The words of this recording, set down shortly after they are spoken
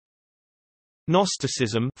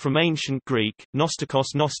Gnosticism, from ancient Greek,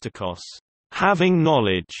 gnostikos, having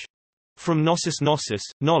knowledge, from gnosis,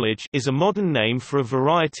 knowledge, is a modern name for a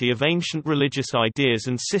variety of ancient religious ideas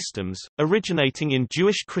and systems, originating in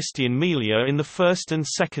Jewish-Christian milieu in the 1st and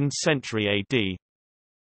 2nd century AD.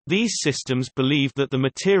 These systems believed that the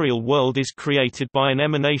material world is created by an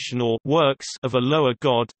emanation or works of a lower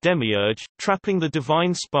god, Demiurge, trapping the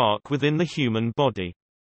divine spark within the human body.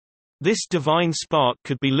 This divine spark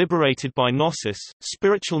could be liberated by gnosis,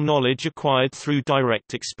 spiritual knowledge acquired through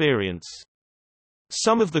direct experience.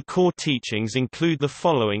 Some of the core teachings include the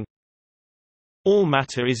following: all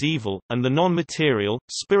matter is evil, and the non-material,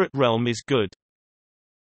 spirit realm is good.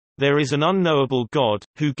 There is an unknowable God,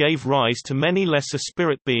 who gave rise to many lesser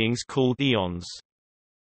spirit beings called Aeons.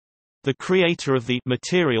 The creator of the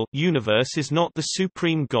material universe is not the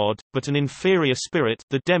supreme God, but an inferior spirit,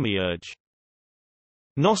 the Demiurge.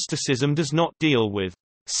 Gnosticism does not deal with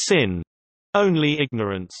sin, only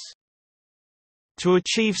ignorance. To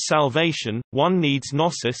achieve salvation, one needs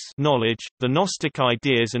gnosis, knowledge. The Gnostic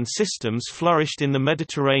ideas and systems flourished in the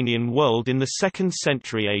Mediterranean world in the 2nd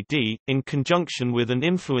century AD, in conjunction with and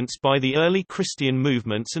influenced by the early Christian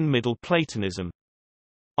movements and Middle Platonism.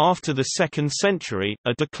 After the 2nd century,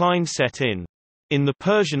 a decline set in. In the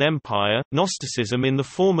Persian Empire, Gnosticism in the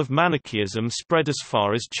form of Manichaeism spread as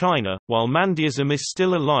far as China, while Mandaeanism is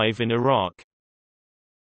still alive in Iraq.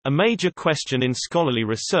 A major question in scholarly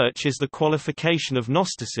research is the qualification of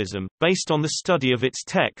Gnosticism, based on the study of its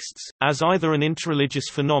texts, as either an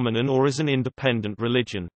interreligious phenomenon or as an independent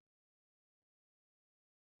religion.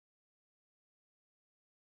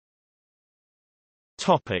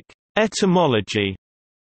 Etymology.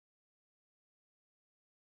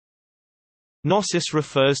 Gnosis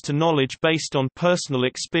refers to knowledge based on personal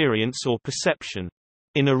experience or perception.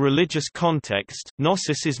 In a religious context,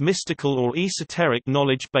 gnosis is mystical or esoteric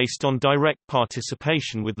knowledge based on direct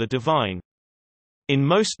participation with the divine. In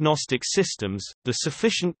most Gnostic systems, the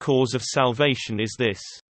sufficient cause of salvation is this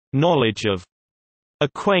knowledge of,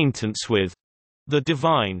 acquaintance with, the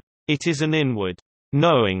divine. It is an inward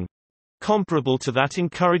knowing, comparable to that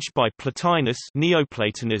encouraged by Plotinus,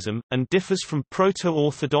 Neoplatonism, and differs from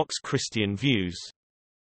proto-Orthodox Christian views.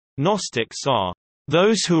 Gnostics are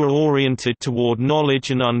those who are oriented toward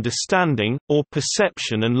knowledge and understanding, or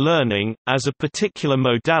perception and learning, as a particular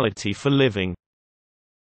modality for living.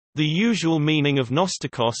 The usual meaning of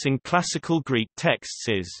gnostikos in classical Greek texts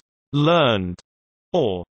is learned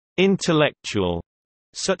or intellectual,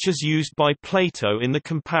 such as used by Plato in the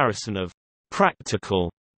comparison of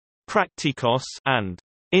practical praktikos and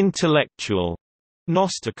intellectual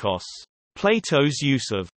gnostikos. Plato's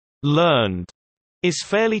use of learned is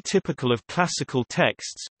fairly typical of classical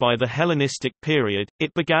texts. By the Hellenistic period,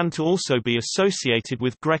 it began to also be associated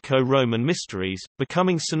with Greco-Roman mysteries,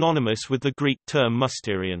 becoming synonymous with the Greek term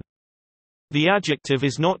mysterion. The adjective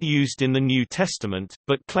is not used in the New Testament,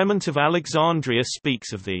 but Clement of Alexandria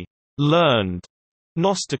speaks of the learned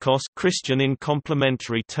gnostikos Christian in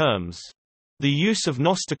complementary terms. The use of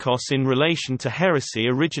gnostikos in relation to heresy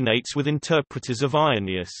originates with interpreters of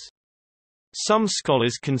Irenaeus. Some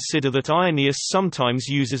scholars consider that Irenaeus sometimes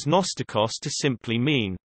uses gnostikos to simply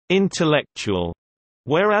mean intellectual,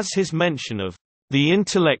 whereas his mention of the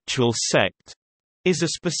intellectual sect is a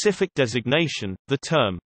specific designation. The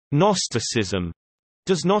term Gnosticism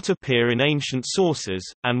does not appear in ancient sources,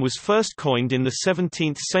 and was first coined in the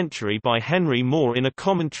 17th century by Henry More in a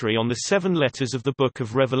commentary on the 7 letters of the Book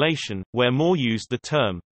of Revelation, where More used the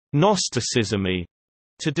term Gnosticism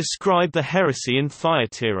to describe the heresy in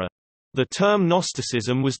Thyatira. The term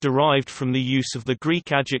Gnosticism was derived from the use of the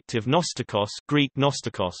Greek adjective gnostikos, Greek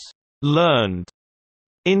gnostikos, learned,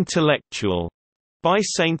 intellectual, by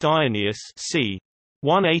Saint Irenaeus c.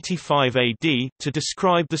 185 AD, to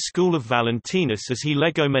describe the school of Valentinus as he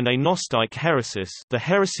legomene gnostic heresis, the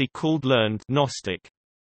heresy called learned Gnostic.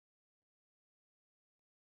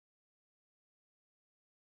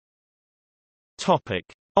 Topic: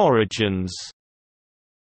 Origins.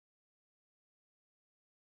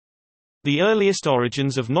 The earliest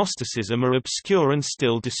origins of Gnosticism are obscure and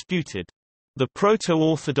still disputed. The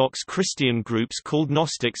proto-Orthodox Christian groups called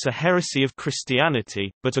Gnostics a heresy of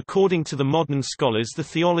Christianity, but according to the modern scholars the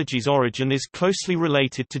theology's origin is closely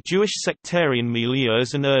related to Jewish sectarian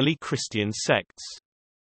milieus and early Christian sects.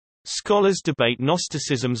 Scholars debate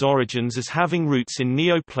Gnosticism's origins as having roots in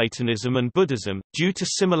Neoplatonism and Buddhism, due to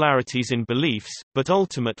similarities in beliefs, but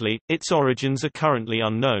ultimately, its origins are currently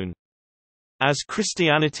unknown. As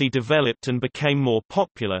Christianity developed and became more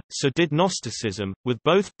popular, so did Gnosticism, with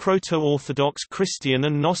both proto-Orthodox Christian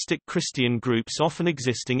and Gnostic Christian groups often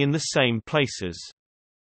existing in the same places.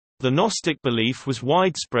 The Gnostic belief was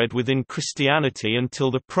widespread within Christianity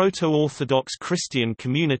until the Proto-Orthodox Christian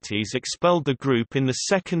communities expelled the group in the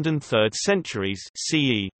 2nd and 3rd centuries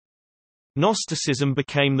CE. Gnosticism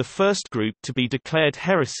became the first group to be declared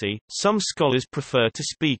heresy. Some scholars prefer to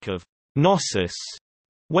speak of gnosis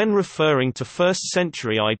when referring to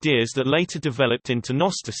 1st-century ideas that later developed into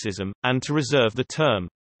Gnosticism, and to reserve the term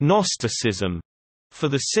Gnosticism for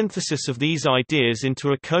the synthesis of these ideas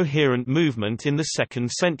into a coherent movement in the 2nd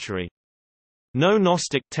century. No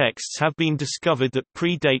Gnostic texts have been discovered that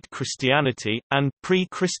predate Christianity, and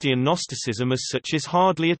pre-Christian Gnosticism as such is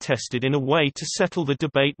hardly attested in a way to settle the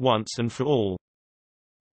debate once and for all.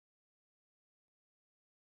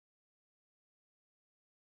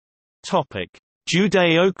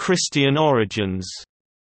 Judeo-Christian origins.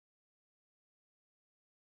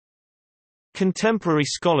 Contemporary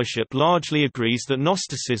scholarship largely agrees that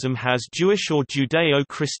Gnosticism has Jewish or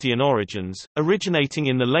Judeo-Christian origins, originating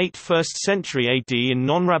in the late 1st century AD in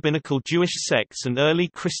non-rabbinical Jewish sects and early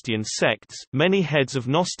Christian sects. Many heads of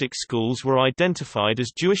Gnostic schools were identified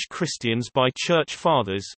as Jewish Christians by church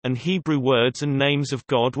fathers, and Hebrew words and names of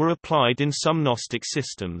God were applied in some Gnostic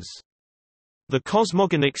systems. The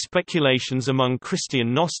cosmogonic speculations among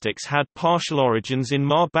Christian Gnostics had partial origins in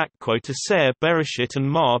Ma-Aser Bereshit and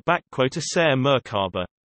Ma-Aser Merkaba.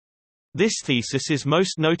 This thesis is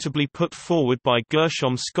most notably put forward by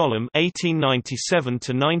Gershom Scholem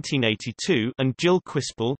 (1897–1982) and Jill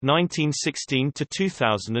Quispel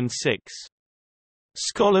 (1916–2006).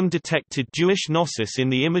 Scholem detected Jewish gnosis in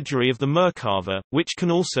the imagery of the Merkava, which can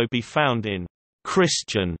also be found in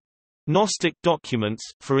Christian Gnostic documents,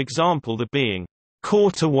 for example the being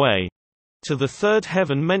caught away to the third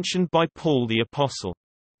heaven mentioned by Paul the Apostle.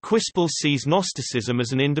 Quispel sees Gnosticism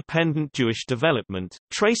as an independent Jewish development,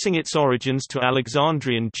 tracing its origins to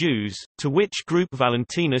Alexandrian Jews, to which group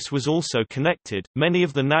Valentinus was also connected. Many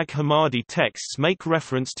of the Nag Hammadi texts make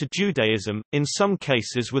reference to Judaism, in some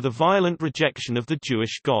cases with a violent rejection of the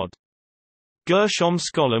Jewish God. Gershom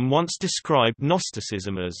Scholem once described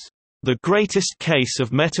Gnosticism as the greatest case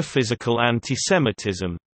of metaphysical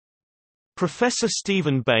anti-Semitism. Professor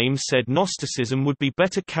Stephen Baim said Gnosticism would be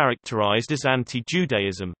better characterized as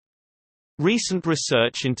anti-Judaism. Recent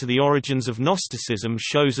research into the origins of Gnosticism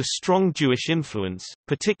shows a strong Jewish influence,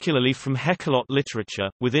 particularly from Hekkelot literature.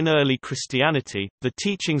 Within early Christianity, the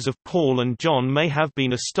teachings of Paul and John may have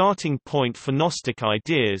been a starting point for Gnostic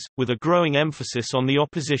ideas, with a growing emphasis on the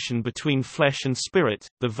opposition between flesh and spirit,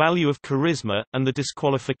 the value of charisma, and the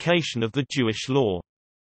disqualification of the Jewish law.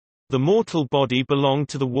 The mortal body belonged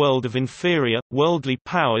to the world of inferior, worldly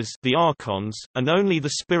powers, the Archons, and only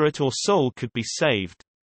the spirit or soul could be saved.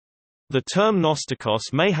 The term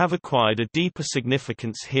Gnostikos may have acquired a deeper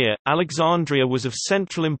significance here. Alexandria was of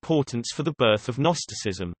central importance for the birth of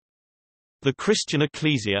Gnosticism. The Christian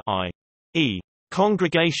ecclesia, i.e.,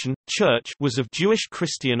 congregation, church, was of Jewish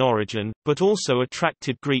Christian origin, but also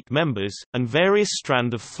attracted Greek members, and various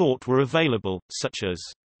strands of thought were available, such as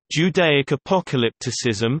Judaic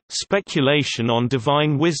apocalypticism, speculation on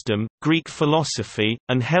divine wisdom, Greek philosophy,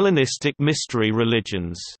 and Hellenistic mystery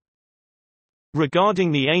religions.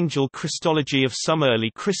 Regarding the angel Christology of some early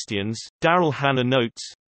Christians, Darrell Hannah notes,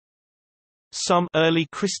 some early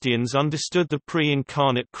Christians understood the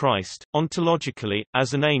pre-incarnate Christ, ontologically,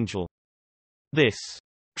 as an angel. This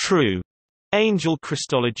true angel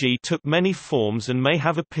Christology took many forms and may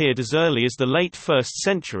have appeared as early as the late 1st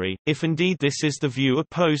century, if indeed this is the view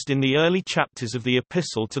opposed in the early chapters of the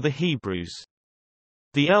Epistle to the Hebrews.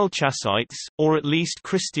 The Elchassites, or at least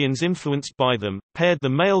Christians influenced by them, paired the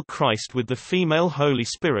male Christ with the female Holy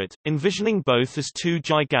Spirit, envisioning both as two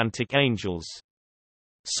gigantic angels.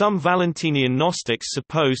 Some Valentinian Gnostics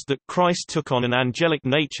supposed that Christ took on an angelic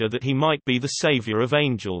nature that he might be the saviour of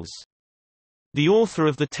angels. The author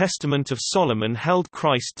of the Testament of Solomon held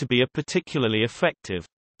Christ to be a particularly effective,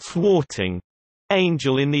 thwarting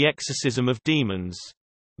angel in the exorcism of demons.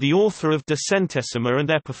 The author of De Centesima and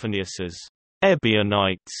Epiphanius's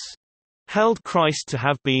Ebionites held Christ to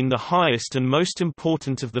have been the highest and most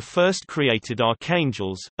important of the first created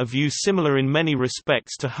archangels, a view similar in many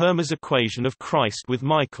respects to Hermer's equation of Christ with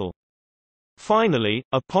Michael. Finally,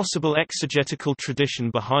 a possible exegetical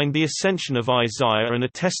tradition behind the ascension of Isaiah and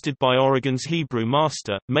attested by Origen's Hebrew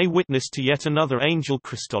master, may witness to yet another angel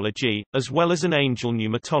Christology, as well as an angel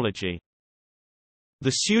pneumatology.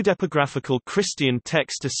 The pseudepigraphical Christian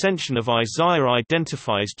text Ascension of Isaiah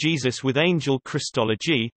identifies Jesus with angel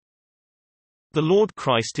Christology. The Lord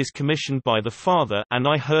Christ is commissioned by the Father, and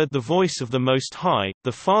I heard the voice of the Most High,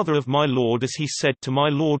 the Father of my Lord, as he said to my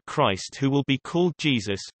Lord Christ, who will be called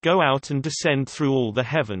Jesus, go out and descend through all the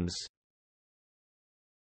heavens.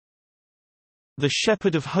 The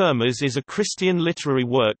Shepherd of Hermas is a Christian literary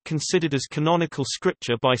work considered as canonical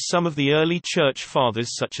scripture by some of the early Church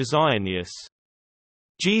Fathers such as Irenaeus.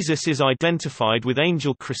 Jesus is identified with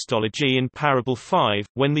angel Christology in Parable 5,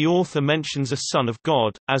 when the author mentions a Son of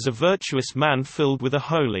God, as a virtuous man filled with a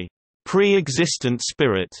holy, pre-existent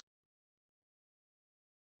spirit.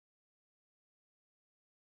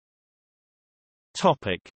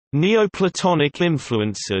 Neoplatonic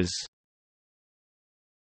influences.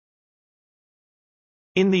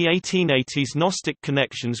 In the 1880s, Gnostic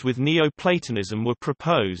connections with Neoplatonism were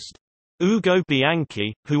proposed. Ugo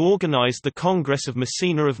Bianchi, who organized the Congress of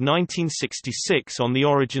Messina of 1966 on the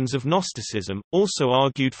origins of Gnosticism, also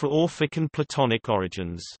argued for Orphic and Platonic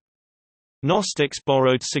origins. Gnostics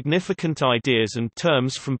borrowed significant ideas and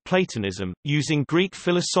terms from Platonism, using Greek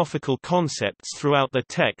philosophical concepts throughout their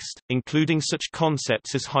text, including such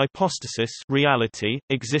concepts as hypostasis, reality,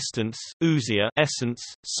 existence, ousia, essence,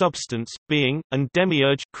 substance, being, and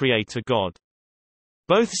demiurge, creator god.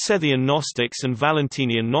 Both Scythian Gnostics and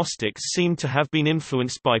Valentinian Gnostics seem to have been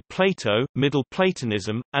influenced by Plato, Middle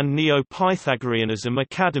Platonism, and Neo-Pythagoreanism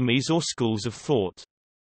academies or schools of thought.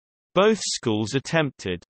 Both schools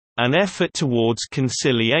attempted an effort towards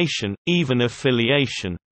conciliation, even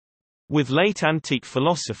affiliation, with late antique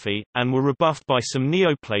philosophy, and were rebuffed by some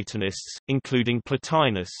Neoplatonists, including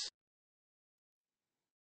Plotinus.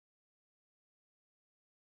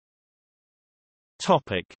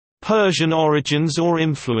 Persian origins or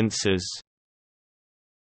influences.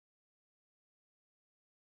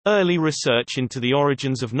 Early research into the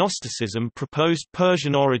origins of Gnosticism proposed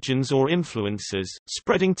Persian origins or influences,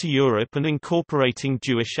 spreading to Europe and incorporating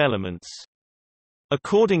Jewish elements.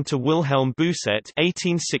 According to Wilhelm Bousset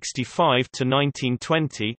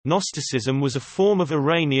 (1865–1920), Gnosticism was a form of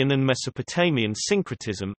Iranian and Mesopotamian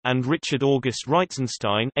syncretism, and Richard August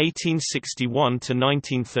Reitzenstein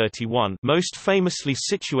 (1861–1931) most famously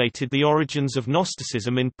situated the origins of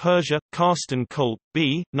Gnosticism in Persia. Carsten Colt,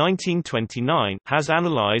 B. 1929, has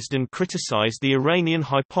analyzed and criticized the Iranian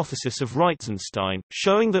hypothesis of Reitzenstein,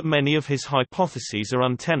 showing that many of his hypotheses are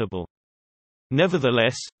untenable.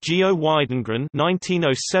 Nevertheless, Geo Weidengren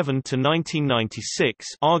 (1907–1996)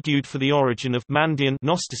 argued for the origin of Mandaean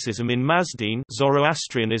Gnosticism in Mazdean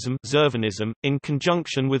Zoroastrianism, Zervanism, in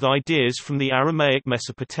conjunction with ideas from the Aramaic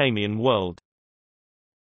Mesopotamian world.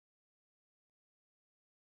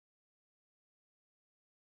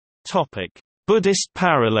 Topic: Buddhist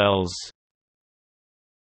parallels.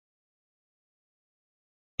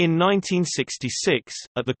 In 1966,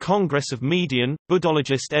 at the Congress of Median,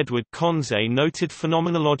 Buddhologist Edward Conze noted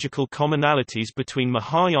phenomenological commonalities between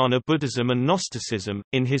Mahayana Buddhism and Gnosticism,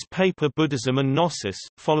 in his paper Buddhism and Gnosis,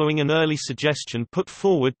 following an early suggestion put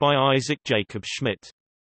forward by Isaac Jacob Schmidt.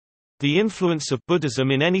 The influence of Buddhism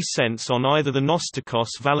in any sense on either the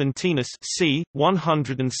Gnostikos Valentinus c.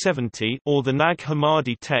 170 or the Nag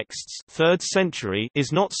Hammadi texts 3rd century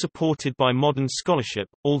is not supported by modern scholarship,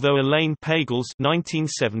 although Elaine Pagels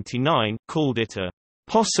 1979 called it a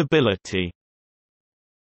possibility.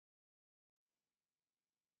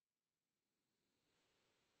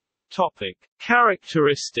 Topic: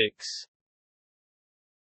 Characteristics.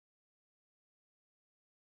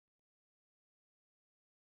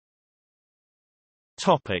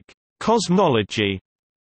 Topic: Cosmology.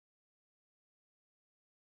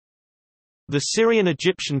 The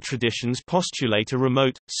Syrian-Egyptian traditions postulate a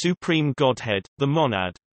remote, supreme godhead, the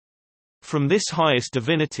monad. From this highest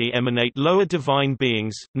divinity emanate lower divine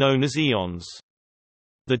beings, known as eons.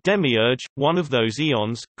 The Demiurge, one of those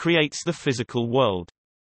eons, creates the physical world.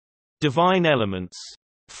 Divine elements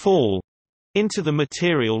fall into the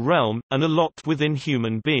material realm, and are locked within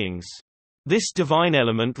human beings. This divine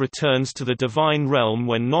element returns to the divine realm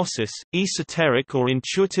when gnosis, esoteric or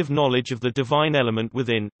intuitive knowledge of the divine element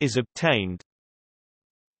within, is obtained.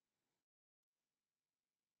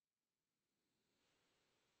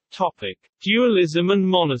 Topic: Dualism and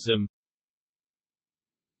monism.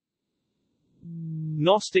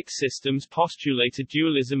 Gnostic systems postulate a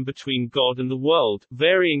dualism between God and the world,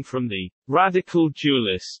 varying from the radical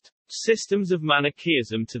dualist systems of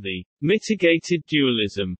Manichaeism to the mitigated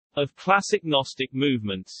dualism of classic Gnostic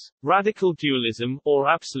movements. Radical dualism, or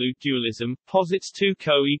absolute dualism, posits two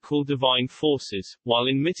co-equal divine forces, while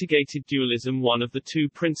in mitigated dualism one of the two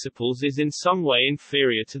principles is in some way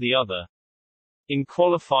inferior to the other. In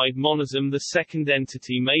qualified monism the second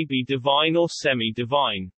entity may be divine or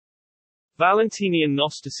semi-divine. Valentinian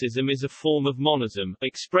Gnosticism is a form of monism,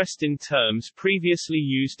 expressed in terms previously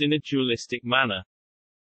used in a dualistic manner.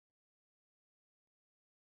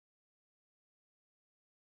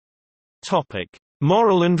 Topic: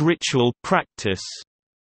 Moral and ritual practice.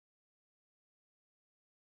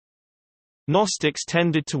 Gnostics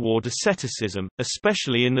tended toward asceticism,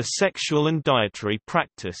 especially in the sexual and dietary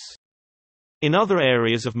practice. In other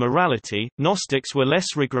areas of morality, Gnostics were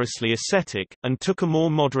less rigorously ascetic, and took a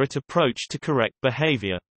more moderate approach to correct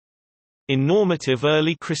behavior. In normative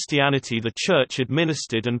early Christianity the Church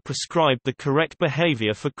administered and prescribed the correct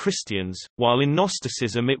behavior for Christians, while in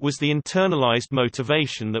Gnosticism it was the internalized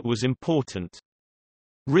motivation that was important.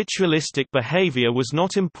 Ritualistic behavior was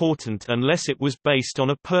not important unless it was based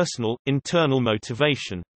on a personal, internal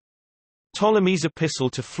motivation. Ptolemy's epistle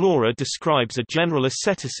to Flora describes a general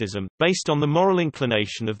asceticism, based on the moral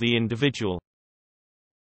inclination of the individual.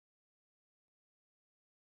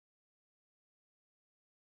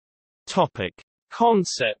 Topic: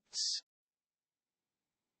 Concepts.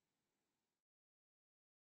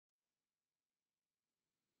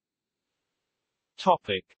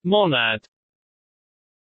 Topic: Monad.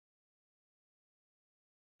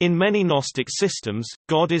 In many Gnostic systems,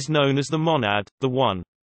 God is known as the monad, the one.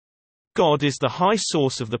 God is the high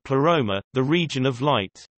source of the Pleroma, the region of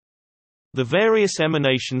light. The various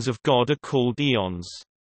emanations of God are called eons.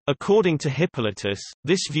 According to Hippolytus,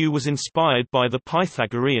 this view was inspired by the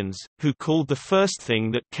Pythagoreans, who called the first thing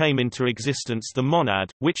that came into existence the monad,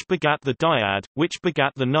 which begat the dyad, which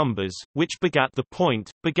begat the numbers, which begat the point,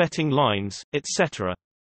 begetting lines, etc.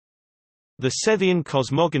 The Sethian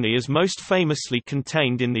cosmogony is most famously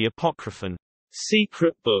contained in the Apocryphon,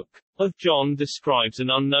 secret book of John describes an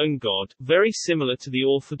unknown God, very similar to the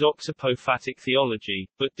Orthodox apophatic theology,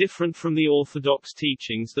 but different from the Orthodox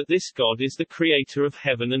teachings that this God is the creator of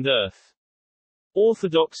heaven and earth.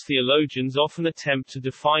 Orthodox theologians often attempt to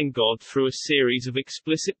define God through a series of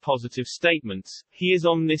explicit positive statements: He is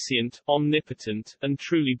omniscient, omnipotent, and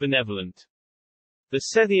truly benevolent.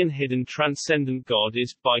 The Sethian hidden transcendent God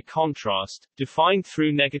is, by contrast, defined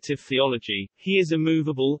through negative theology: He is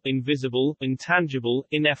immovable, invisible, intangible,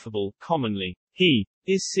 ineffable. Commonly, He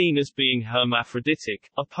is seen as being hermaphroditic,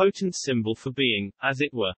 a potent symbol for being, as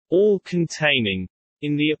it were, all-containing.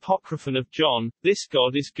 In the Apocryphon of John, this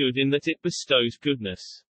God is good in that it bestows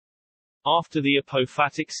goodness. After the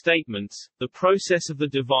apophatic statements, the process of the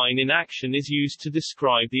divine in action is used to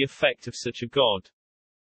describe the effect of such a God.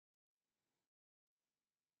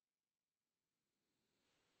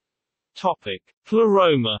 Topic: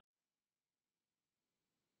 Pleroma.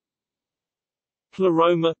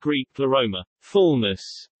 Pleroma, Greek pleroma,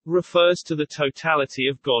 fullness, refers to the totality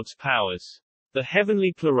of God's powers. The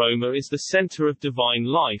heavenly pleroma is the center of divine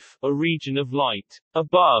life, a region of light.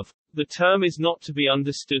 Above, the term is not to be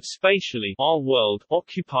understood spatially, our world,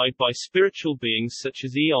 occupied by spiritual beings such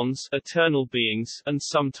as eons, eternal beings, and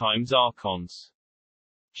sometimes archons.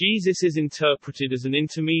 Jesus is interpreted as an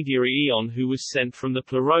intermediary eon who was sent from the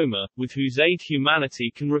Pleroma, with whose aid humanity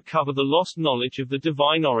can recover the lost knowledge of the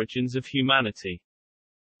divine origins of humanity.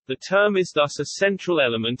 The term is thus a central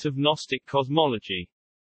element of Gnostic cosmology.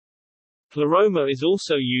 Pleroma is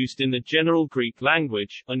also used in the general Greek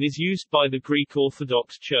language, and is used by the Greek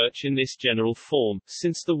Orthodox Church in this general form,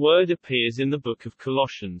 since the word appears in the Book of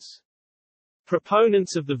Colossians.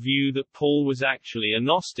 Proponents of the view that Paul was actually a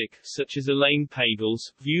Gnostic, such as Elaine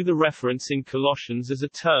Pagels, view the reference in Colossians as a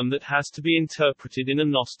term that has to be interpreted in a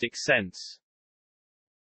Gnostic sense.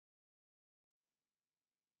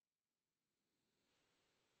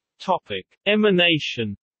 Topic: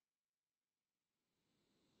 Emanation.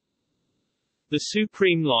 The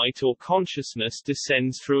supreme light or consciousness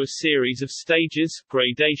descends through a series of stages,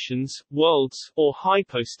 gradations, worlds, or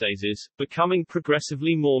hypostases, becoming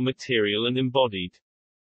progressively more material and embodied.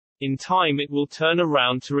 In time it will turn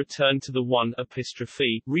around to return to the One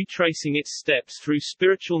epistrophe, retracing its steps through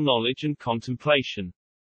spiritual knowledge and contemplation.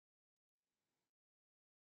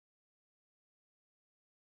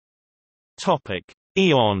 Topic: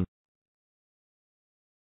 Aeon.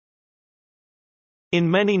 In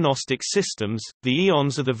many Gnostic systems, the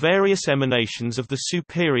eons are the various emanations of the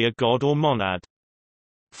superior god or monad.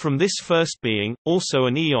 From this first being, also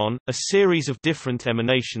an eon, a series of different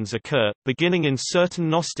emanations occur, beginning in certain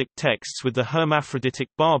Gnostic texts with the hermaphroditic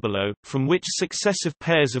barbelo, from which successive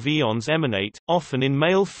pairs of eons emanate, often in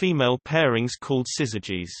male-female pairings called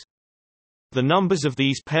syzygies. The numbers of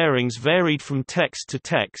these pairings varied from text to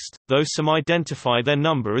text, though some identify their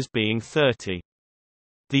number as being 30.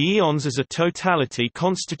 The eons as a totality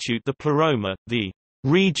constitute the Pleroma, the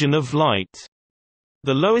region of light.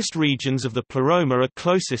 The lowest regions of the Pleroma are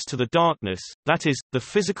closest to the darkness, that is, the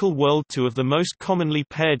physical world. Two of the most commonly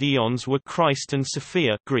paired eons were Christ and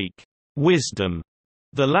Sophia, Greek, wisdom.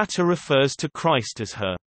 The latter refers to Christ as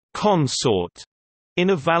her consort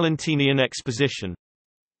in a Valentinian exposition.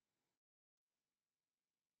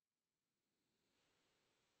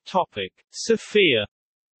 Topic: Sophia.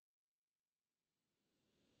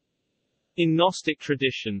 In Gnostic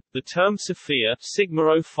tradition, the term Sophia, sigma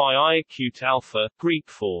rho phi I acute alpha, Greek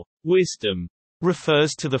for wisdom,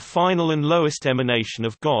 refers to the final and lowest emanation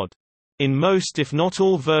of God. In most if not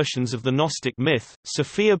all versions of the Gnostic myth,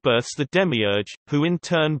 Sophia births the Demiurge, who in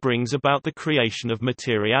turn brings about the creation of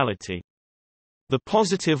materiality. The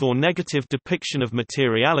positive or negative depiction of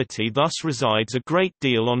materiality thus resides a great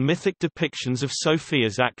deal on mythic depictions of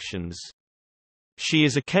Sophia's actions. She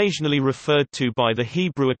is occasionally referred to by the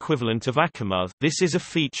Hebrew equivalent of Achamoth. This is a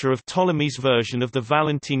feature of Ptolemy's version of the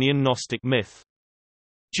Valentinian Gnostic myth.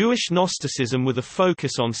 Jewish Gnosticism with a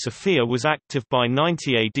focus on Sophia was active by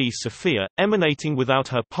 90 AD. Sophia, emanating without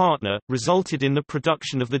her partner, resulted in the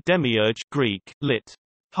production of the Demiurge, Greek, lit.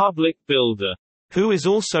 Public builder, who is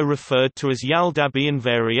also referred to as Yaldabaoth and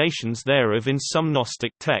variations thereof in some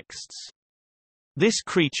Gnostic texts. This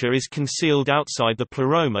creature is concealed outside the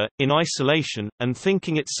Pleroma, in isolation, and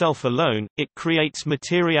thinking itself alone, it creates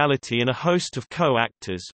materiality in a host of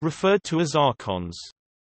co-actors, referred to as Archons.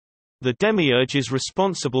 The Demiurge is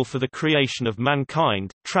responsible for the creation of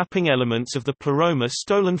mankind, trapping elements of the Pleroma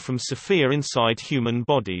stolen from Sophia inside human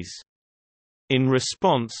bodies. In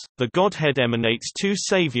response, the Godhead emanates two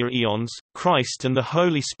saviour Aeons, Christ and the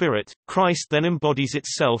Holy Spirit. Christ then embodies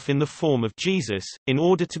itself in the form of Jesus, in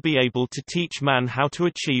order to be able to teach man how to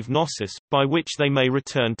achieve gnosis, by which they may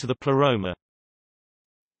return to the Pleroma.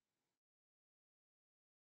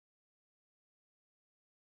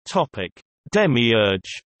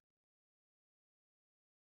 Demiurge.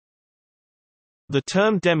 The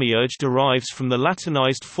term demiurge derives from the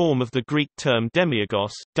Latinized form of the Greek term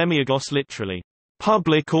demiurgos, demiurgos literally,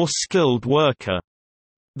 public or skilled worker.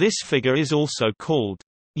 This figure is also called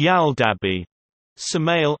Yaldabaoth,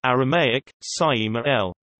 Samael Aramaic, Saima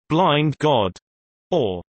el, blind god,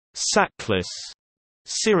 or Saklis,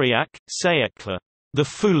 Syriac, Sayekla, the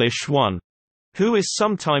foolish one, who is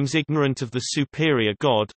sometimes ignorant of the superior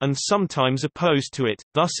god, and sometimes opposed to it,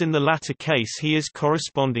 thus in the latter case he is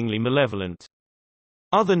correspondingly malevolent.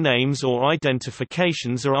 Other names or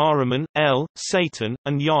identifications are Ahriman, El, Satan,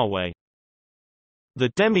 and Yahweh. The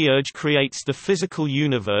demiurge creates the physical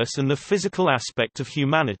universe and the physical aspect of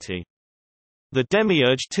humanity. The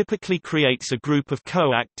demiurge typically creates a group of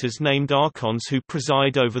co-actors named archons who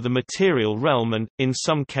preside over the material realm and, in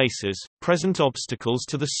some cases, present obstacles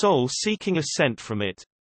to the soul seeking ascent from it.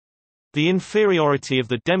 The inferiority of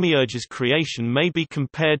the demiurge's creation may be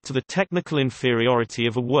compared to the technical inferiority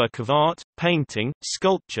of a work of art, painting,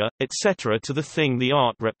 sculpture, etc. to the thing the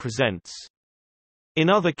art represents. In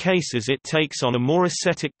other cases it takes on a more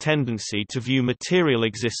ascetic tendency to view material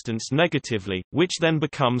existence negatively, which then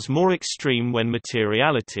becomes more extreme when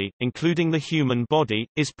materiality, including the human body,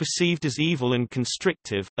 is perceived as evil and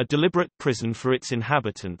constrictive, a deliberate prison for its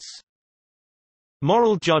inhabitants.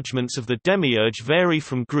 Moral judgments of the demiurge vary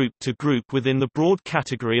from group to group within the broad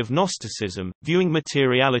category of Gnosticism, viewing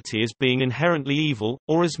materiality as being inherently evil,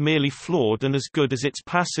 or as merely flawed and as good as its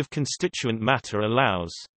passive constituent matter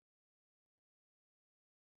allows.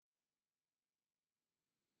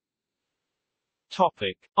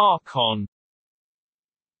 Archon.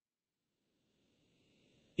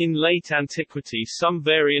 In late antiquity some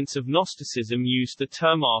variants of Gnosticism used the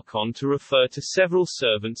term Archon to refer to several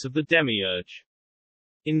servants of the demiurge.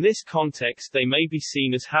 In this context they may be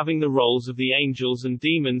seen as having the roles of the angels and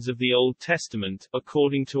demons of the Old Testament.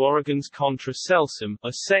 According to Origen's Contra Celsum,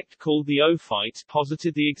 a sect called the Ophites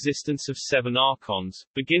posited the existence of 7 archons,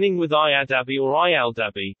 beginning with Iadabi or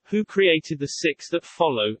Ialdabi, who created the 6 that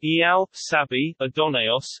follow: Ial, Sabi,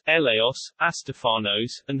 Adoneos, Eleos,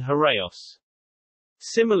 Astaphanos, and Hiereos.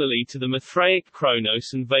 Similarly to the Mithraic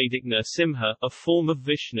Kronos and Vedic Nrsimha, a form of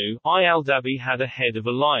Vishnu, Ialdabi had a head of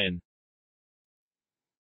a lion.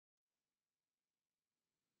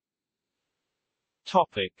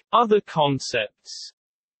 Other concepts.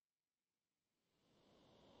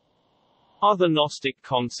 Other Gnostic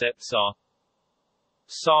concepts are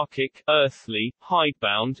sarkic, earthly,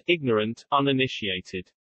 hidebound, ignorant, uninitiated.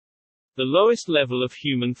 The lowest level of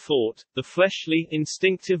human thought, the fleshly,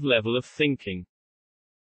 instinctive level of thinking.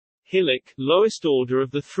 Hilic, lowest order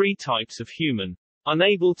of the 3 types of human.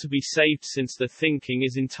 Unable to be saved since their thinking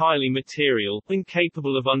is entirely material,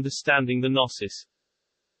 incapable of understanding the gnosis.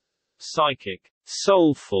 Psychic,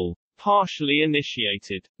 soulful, partially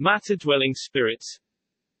initiated, matter-dwelling spirits.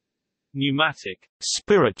 Pneumatic,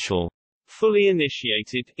 spiritual, fully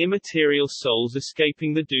initiated, immaterial souls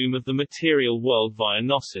escaping the doom of the material world via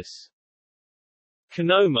gnosis.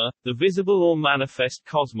 Kenoma, the visible or manifest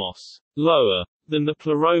cosmos, lower than the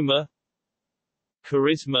Pleroma.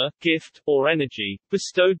 Charisma, gift, or energy,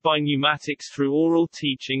 bestowed by pneumatics through oral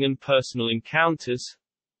teaching and personal encounters.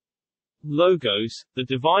 Logos, the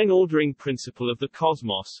divine ordering principle of the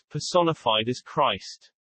cosmos, personified as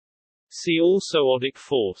Christ. See also odic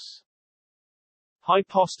force.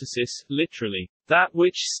 Hypostasis, literally, that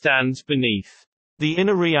which stands beneath. The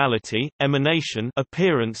inner reality, emanation,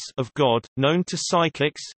 appearance of God, known to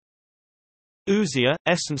psychics. Ousia,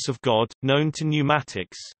 essence of God, known to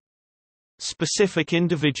pneumatics. Specific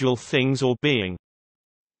individual things or being.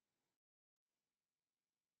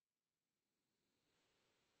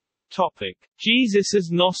 Topic: Jesus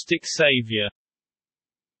as Gnostic Savior.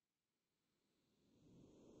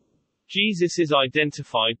 Jesus is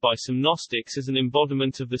identified by some Gnostics as an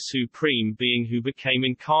embodiment of the Supreme Being who became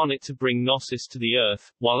incarnate to bring Gnosis to the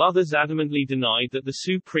earth, while others adamantly denied that the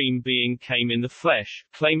Supreme Being came in the flesh,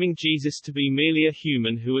 claiming Jesus to be merely a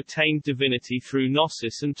human who attained divinity through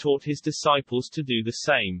Gnosis and taught his disciples to do the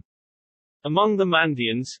same. Among the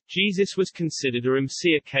Mandaeans, Jesus was considered a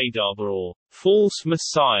Messiah or false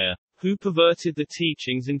Messiah, who perverted the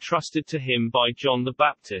teachings entrusted to him by John the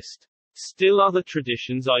Baptist. Still other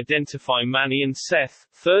traditions identify Mani and Seth,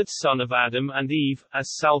 third son of Adam and Eve,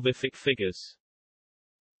 as salvific figures.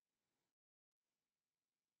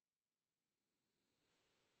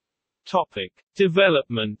 Topic: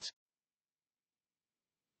 Development.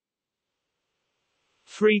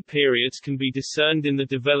 Three periods can be discerned in the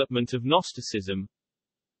development of Gnosticism.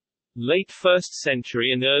 Late 1st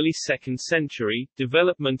century and early 2nd century,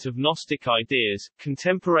 development of Gnostic ideas,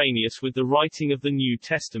 contemporaneous with the writing of the New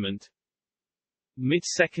Testament.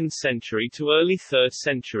 Mid-2nd century to early 3rd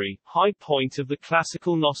century, high point of the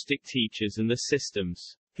classical Gnostic teachers and the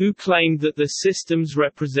systems, who claimed that the systems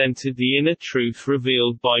represented the inner truth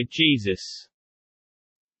revealed by Jesus.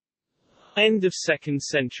 End of 2nd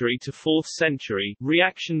century to 4th century,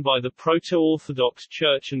 reaction by the Proto-Orthodox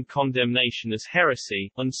Church and condemnation as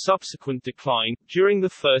heresy, and subsequent decline. During the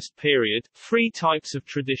first period, three types of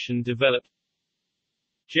tradition developed.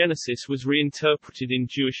 Genesis was reinterpreted in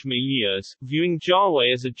Jewish milieus, viewing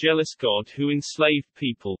Yahweh as a jealous God who enslaved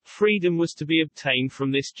people. Freedom was to be obtained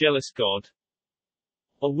from this jealous God.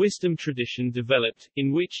 A wisdom tradition developed,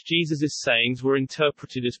 in which Jesus' sayings were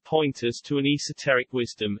interpreted as pointers to an esoteric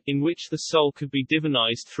wisdom, in which the soul could be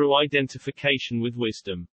divinized through identification with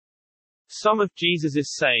wisdom. Some of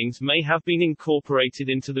Jesus' sayings may have been incorporated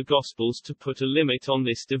into the Gospels to put a limit on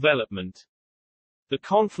this development. The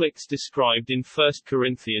conflicts described in 1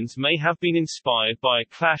 Corinthians may have been inspired by a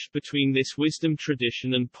clash between this wisdom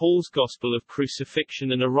tradition and Paul's gospel of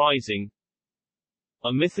crucifixion and arising.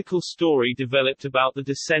 A mythical story developed about the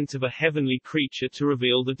descent of a heavenly creature to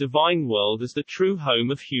reveal the divine world as the true home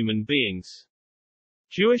of human beings.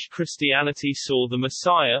 Jewish Christianity saw the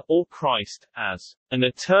Messiah, or Christ, as an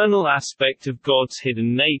eternal aspect of God's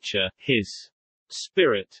hidden nature, his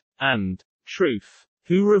spirit and truth,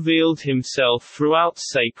 who revealed himself throughout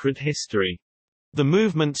sacred history. The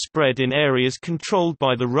movement spread in areas controlled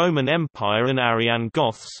by the Roman Empire and Arian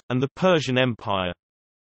Goths, and the Persian Empire.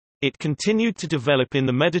 It continued to develop in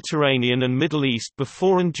the Mediterranean and Middle East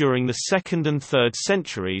before and during the 2nd and 3rd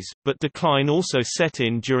centuries, but decline also set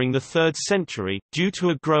in during the 3rd century, due to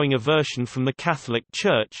a growing aversion from the Catholic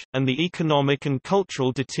Church, and the economic and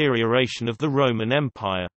cultural deterioration of the Roman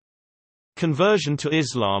Empire. Conversion to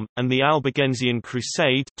Islam, and the Albigensian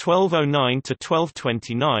Crusade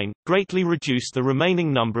 1209–1229, greatly reduced the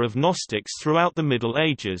remaining number of Gnostics throughout the Middle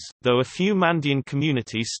Ages, though a few Mandaean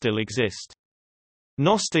communities still exist.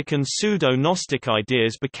 Gnostic and pseudo-Gnostic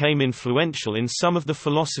ideas became influential in some of the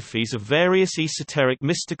philosophies of various esoteric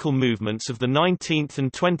mystical movements of the 19th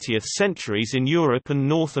and 20th centuries in Europe and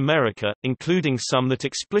North America, including some that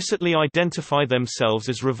explicitly identify themselves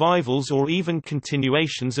as revivals or even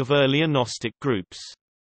continuations of earlier Gnostic groups.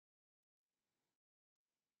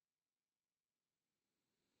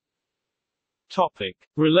 Topic: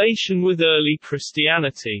 Relation with early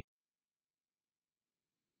Christianity.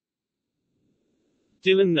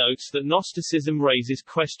 Dillon notes that Gnosticism raises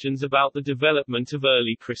questions about the development of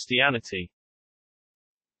early Christianity.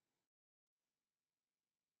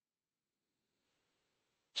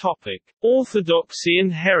 Topic: Orthodoxy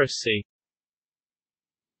and heresy.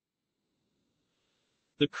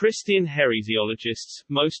 The Christian heresiologists,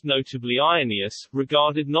 most notably Irenaeus,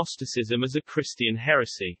 regarded Gnosticism as a Christian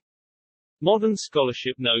heresy. Modern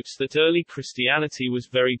scholarship notes that early Christianity was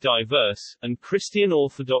very diverse, and Christian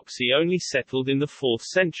orthodoxy only settled in the 4th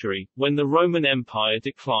century, when the Roman Empire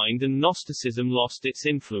declined and Gnosticism lost its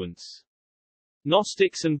influence.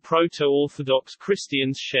 Gnostics and Proto-Orthodox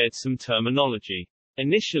Christians shared some terminology.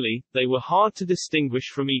 Initially, they were hard to distinguish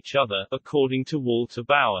from each other, according to Walter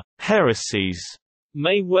Bauer. Heresies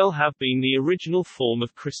May well have been the original form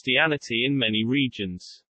of Christianity in many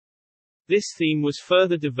regions. This theme was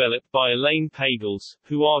further developed by Elaine Pagels,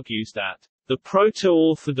 who argues that the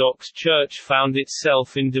Proto-Orthodox Church found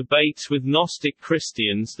itself in debates with Gnostic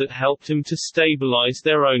Christians that helped him to stabilize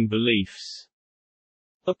their own beliefs.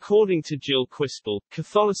 According to Jill Quispel,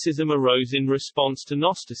 Catholicism arose in response to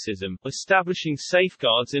Gnosticism, establishing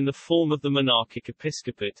safeguards in the form of the monarchic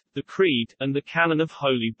episcopate, the creed, and the canon of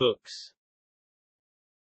holy books.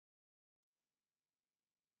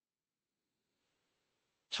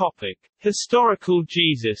 Topic: Historical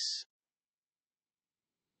Jesus.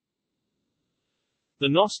 The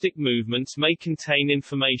Gnostic movements may contain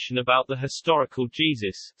information about the historical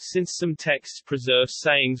Jesus, since some texts preserve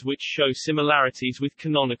sayings which show similarities with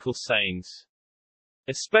canonical sayings.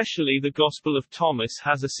 Especially the Gospel of Thomas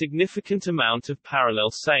has a significant amount of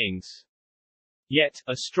parallel sayings. Yet,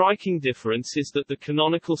 a striking difference is that the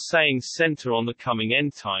canonical sayings center on the coming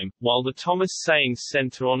end time, while the Thomas sayings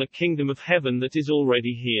center on a kingdom of heaven that is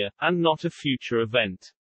already here, and not a future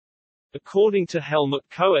event. According to Helmut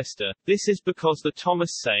Koester, this is because the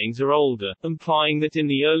Thomas sayings are older, implying that in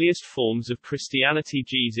the earliest forms of Christianity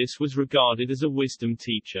Jesus was regarded as a wisdom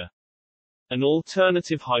teacher. An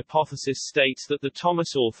alternative hypothesis states that the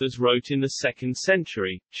Thomas authors wrote in the 2nd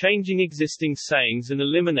century, changing existing sayings and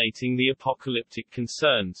eliminating the apocalyptic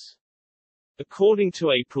concerns. According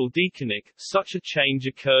to April Deaconic, such a change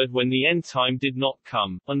occurred when the end time did not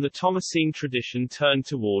come, and the Thomasine tradition turned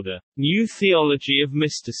toward a new theology of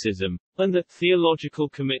mysticism, and a theological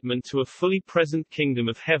commitment to a fully present kingdom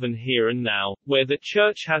of heaven here and now, where the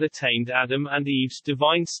Church had attained Adam and Eve's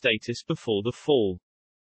divine status before the fall.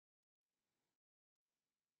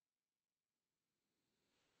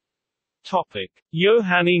 Topic: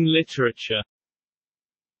 Johannine literature.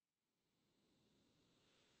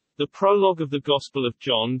 The prologue of the Gospel of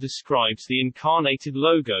John describes the incarnated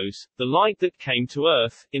Logos, the light that came to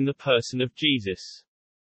earth, in the person of Jesus.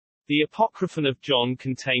 The Apocryphon of John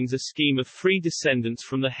contains a scheme of 3 descendants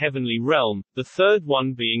from the heavenly realm, the third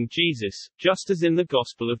one being Jesus, just as in the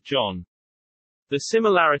Gospel of John. The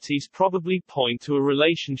similarities probably point to a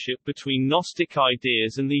relationship between Gnostic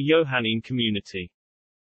ideas and the Johannine community.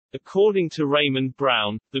 According to Raymond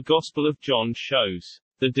Brown, the Gospel of John shows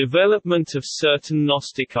the development of certain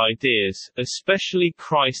Gnostic ideas, especially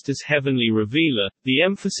Christ as heavenly revealer, the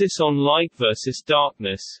emphasis on light versus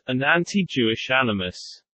darkness, and anti-Jewish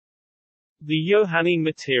animus. The Johannine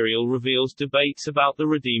material reveals debates about the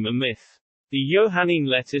Redeemer myth. The Johannine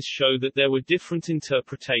letters show that there were different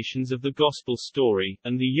interpretations of the Gospel story,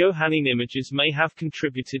 and the Johannine images may have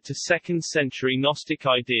contributed to 2nd century Gnostic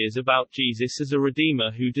ideas about Jesus as a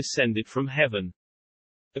Redeemer who descended from heaven.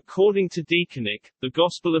 According to Deaconic, the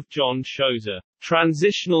Gospel of John shows a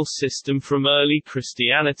transitional system from early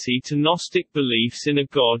Christianity to Gnostic beliefs in a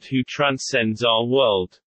God who transcends our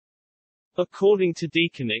world. According to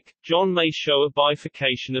Deaconic, John may show a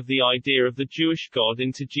bifurcation of the idea of the Jewish God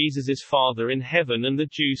into Jesus's Father in heaven and the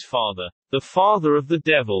Jews' Father, the Father of the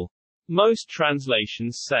Devil. Most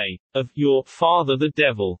translations say, of your father the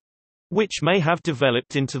devil, which may have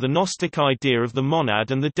developed into the Gnostic idea of the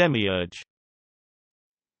monad and the Demiurge.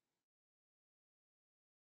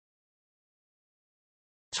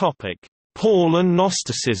 Topic: Paul and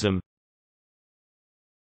Gnosticism.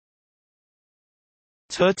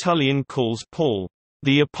 Tertullian calls Paul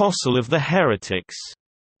the apostle of the heretics,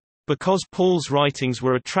 because Paul's writings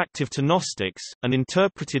were attractive to Gnostics, and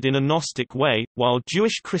interpreted in a Gnostic way, while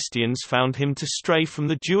Jewish Christians found him to stray from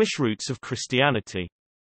the Jewish roots of Christianity.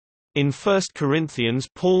 In 1 Corinthians,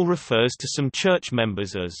 Paul refers to some church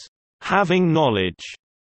members as having knowledge,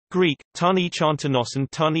 Greek, ton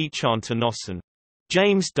echantonoson ton echantonoson.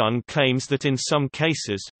 James Dunn claims that in some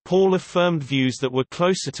cases, Paul affirmed views that were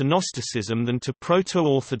closer to Gnosticism than to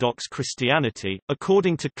Proto-Orthodox Christianity.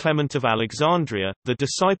 According to Clement of Alexandria, the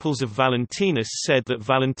disciples of Valentinus said that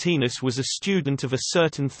Valentinus was a student of a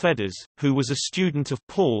certain Theudas, who was a student of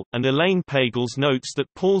Paul, and Elaine Pagels notes that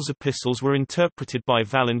Paul's epistles were interpreted by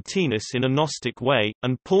Valentinus in a Gnostic way,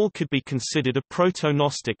 and Paul could be considered a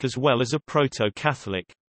proto-Gnostic as well as a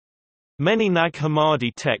proto-Catholic. Many Nag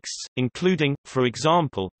Hammadi texts, including, for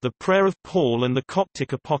example, the Prayer of Paul and the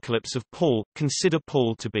Coptic Apocalypse of Paul, consider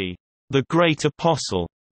Paul to be the great apostle.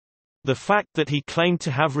 The fact that he claimed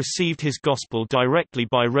to have received his gospel directly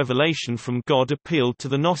by revelation from God appealed to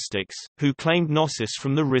the Gnostics, who claimed gnosis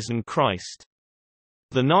from the risen Christ.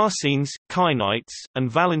 The Narsenes, Cainites,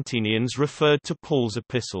 and Valentinians referred to Paul's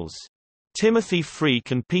epistles. Timothy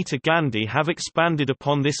Freak and Peter Gandy have expanded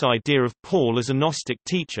upon this idea of Paul as a Gnostic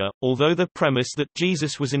teacher, although the premise that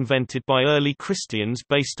Jesus was invented by early Christians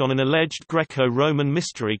based on an alleged Greco-Roman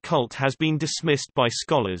mystery cult has been dismissed by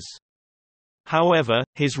scholars. However,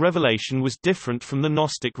 his revelation was different from the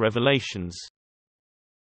Gnostic revelations.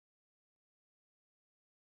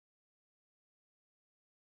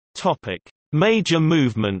 Topic: Major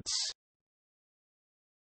movements.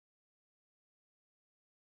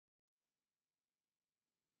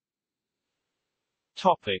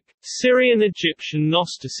 Topic: Syrian-Egyptian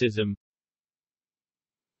Gnosticism.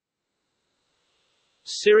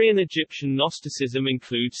 Syrian-Egyptian Gnosticism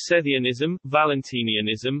includes Scythianism,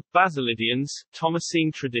 Valentinianism, Basilidians,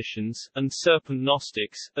 Thomasine traditions, and Serpent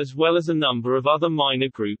Gnostics, as well as a number of other minor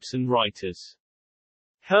groups and writers.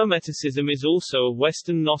 Hermeticism is also a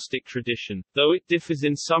Western Gnostic tradition, though it differs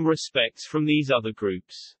in some respects from these other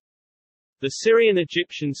groups. The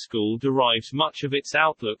Syrian-Egyptian school derives much of its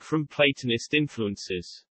outlook from Platonist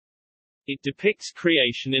influences. It depicts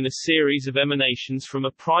creation in a series of emanations from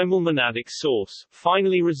a primal monadic source,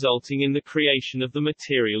 finally resulting in the creation of the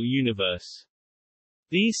material universe.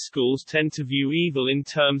 These schools tend to view evil in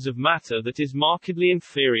terms of matter that is markedly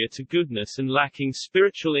inferior to goodness and lacking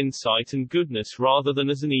spiritual insight and goodness rather than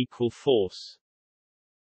as an equal force.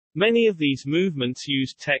 Many of these movements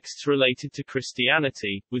use texts related to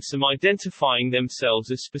Christianity, with some identifying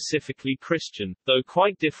themselves as specifically Christian, though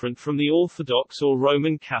quite different from the Orthodox or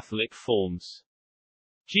Roman Catholic forms.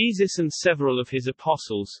 Jesus and several of his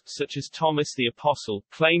apostles, such as Thomas the Apostle,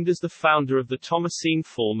 claimed as the founder of the Thomasine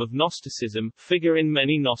form of Gnosticism, figure in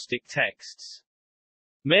many Gnostic texts.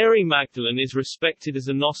 Mary Magdalene is respected as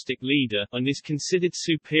a Gnostic leader, and is considered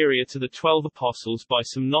superior to the 12 apostles by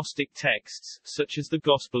some Gnostic texts, such as the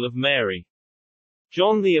Gospel of Mary.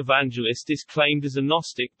 John the Evangelist is claimed as a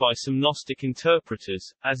Gnostic by some Gnostic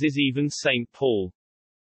interpreters, as is even St. Paul.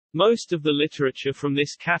 Most of the literature from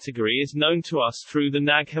this category is known to us through the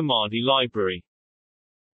Nag Hammadi library.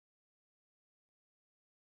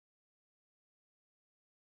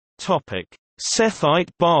 Topic: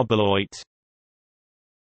 Sethite-Barbeloite.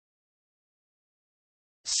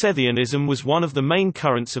 Scythianism was one of the main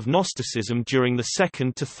currents of Gnosticism during the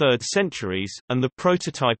 2nd to 3rd centuries, and the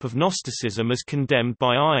prototype of Gnosticism as condemned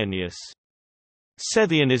by Irenaeus.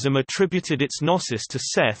 Scythianism attributed its gnosis to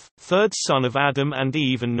Seth, third son of Adam and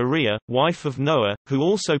Eve, and Nerea, wife of Noah, who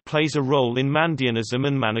also plays a role in Mandaeanism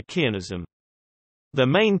and Manichaeism. The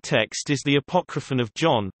main text is the Apocryphon of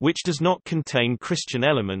John, which does not contain Christian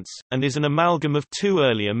elements, and is an amalgam of two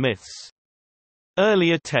earlier myths.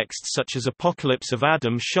 Earlier texts such as Apocalypse of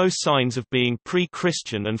Adam show signs of being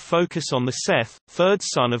pre-Christian and focus on the Seth, third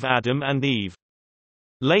son of Adam and Eve.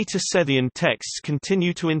 Later Sethian texts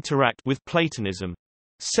continue to interact with Platonism.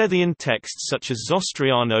 Sethian texts such as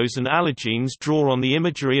Zostrianos and Allergenes draw on the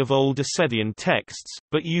imagery of older Sethian texts,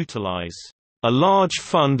 but utilize a large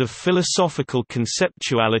fund of philosophical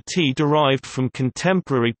conceptuality derived from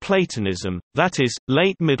contemporary Platonism, that is,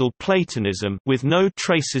 late Middle Platonism, with no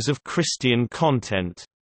traces of Christian content.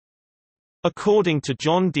 According to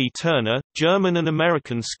John D. Turner, German and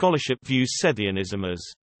American scholarship views Sethianism as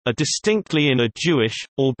a distinctly inner Jewish,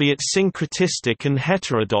 albeit syncretistic and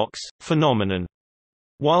heterodox, phenomenon,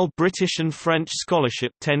 while British and French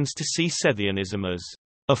scholarship tends to see Sethianism as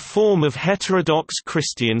a form of heterodox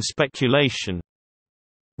Christian speculation.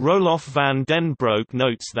 Roloff van den Broek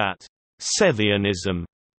notes that Sethianism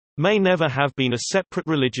may never have been a separate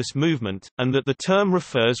religious movement, and that the term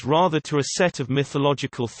refers rather to a set of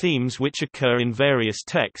mythological themes which occur in various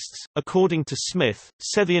texts. According to Smith,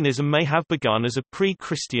 Sethianism may have begun as a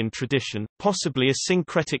pre-Christian tradition, possibly a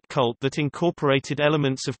syncretic cult that incorporated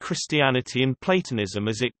elements of Christianity and Platonism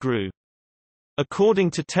as it grew.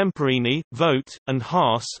 According to Temperini, Vogt, and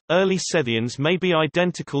Haas, early Sethians may be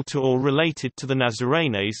identical to or related to the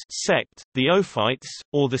Nazarenes sect, the Ophites,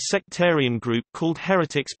 or the sectarian group called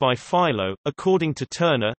heretics by Philo. According to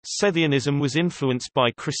Turner, Sethianism was influenced by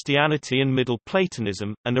Christianity and Middle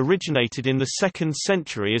Platonism, and originated in the 2nd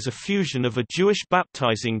century as a fusion of a Jewish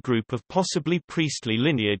baptizing group of possibly priestly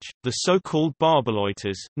lineage, the so-called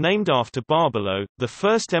Barbeloites, named after Barbelo, the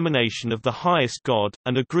first emanation of the highest god,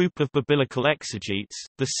 and a group of biblical exegetes,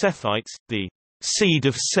 the Sethites, the seed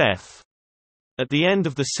of Seth. At the end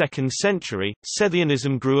of the 2nd century,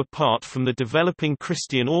 Sethianism grew apart from the developing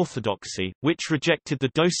Christian Orthodoxy, which rejected the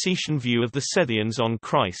Docetian view of the Sethians on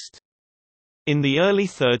Christ. In the early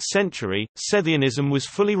 3rd century, Sethianism was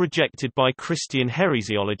fully rejected by Christian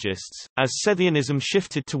heresiologists, as Sethianism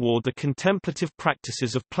shifted toward the contemplative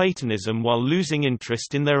practices of Platonism while losing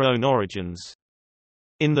interest in their own origins.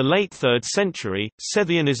 In the late 3rd century,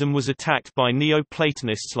 Sethianism was attacked by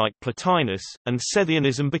Neoplatonists like Plotinus, and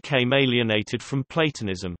Sethianism became alienated from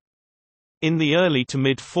Platonism. In the early to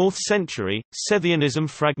mid-4th century, Scythianism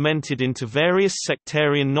fragmented into various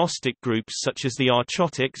sectarian Gnostic groups such as the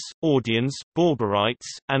Archotics, Audians, Barbarites,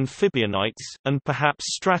 Amphibianites, and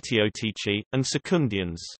perhaps Stratiotici, and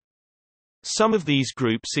Secundians. Some of these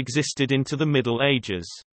groups existed into the Middle Ages.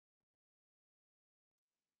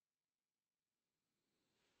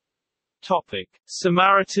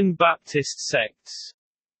 Samaritan Baptist sects.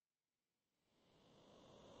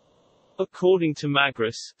 According to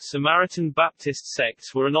Magris, Samaritan Baptist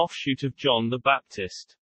sects were an offshoot of John the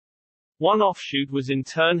Baptist. One offshoot was in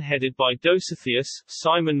turn headed by Dositheus,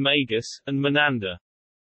 Simon Magus, and Menander.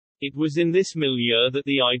 It was in this milieu that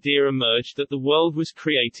the idea emerged that the world was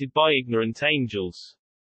created by ignorant angels.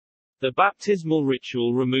 The baptismal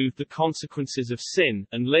ritual removed the consequences of sin,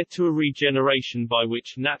 and led to a regeneration by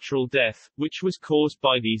which natural death, which was caused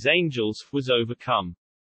by these angels, was overcome.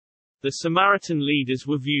 The Samaritan leaders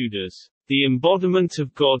were viewed as the embodiment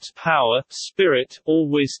of God's power, spirit, or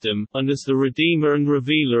wisdom, and as the redeemer and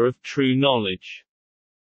revealer of true knowledge.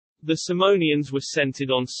 The Simonians were centered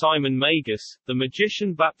on Simon Magus, the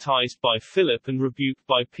magician baptized by Philip and rebuked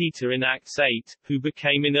by Peter in Acts 8, who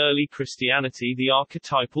became in early Christianity the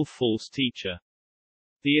archetypal false teacher.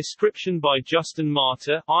 The ascription by Justin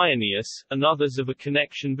Martyr, Irenaeus, and others of a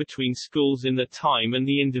connection between schools in the time and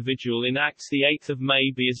the individual in Acts 8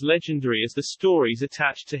 may be as legendary as the stories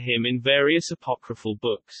attached to him in various apocryphal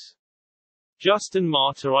books. Justin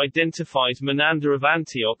Martyr identifies Menander of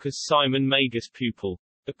Antioch as Simon Magus' pupil.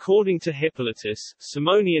 According to Hippolytus,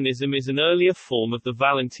 Simonianism is an earlier form of the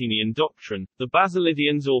Valentinian doctrine. The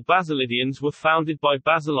Basilidians or Basilidians were founded by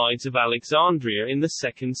Basilides of Alexandria in the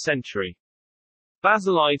 2nd century.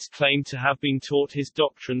 Basilides claimed to have been taught his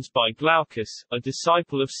doctrines by Glaucus, a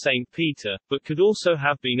disciple of Saint Peter, but could also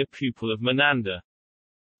have been a pupil of Menander.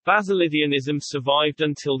 Basilidianism survived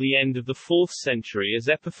until the end of the 4th century as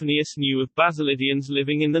Epiphanius knew of Basilidians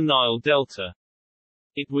living in the Nile Delta.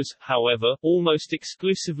 It was, however, almost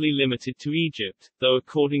exclusively limited to Egypt, though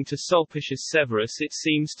according to Sulpicius Severus it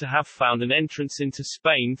seems to have found an entrance into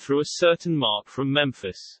Spain through a certain Mark from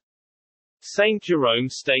Memphis. Saint Jerome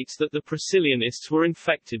states that the Priscillianists were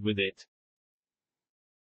infected with it.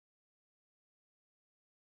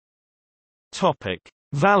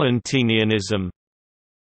 Valentinianism.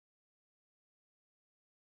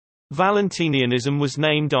 Valentinianism was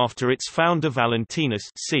named after its founder Valentinus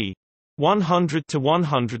c.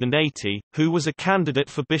 100–180, who was a candidate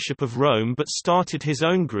for Bishop of Rome but started his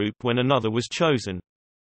own group when another was chosen.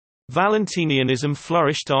 Valentinianism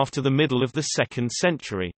flourished after the middle of the 2nd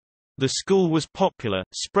century. The school was popular,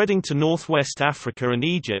 spreading to northwest Africa and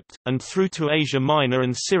Egypt, and through to Asia Minor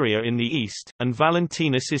and Syria in the east, and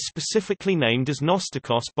Valentinus is specifically named as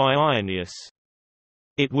Gnostikos by Irenaeus.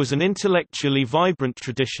 It was an intellectually vibrant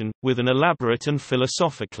tradition, with an elaborate and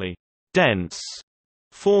philosophically dense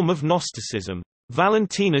form of Gnosticism.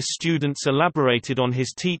 Valentinus students elaborated on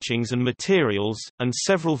his teachings and materials, and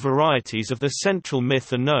several varieties of the central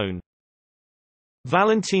myth are known.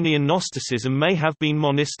 Valentinian Gnosticism may have been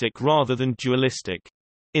monistic rather than dualistic.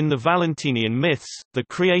 In the Valentinian myths, the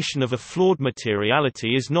creation of a flawed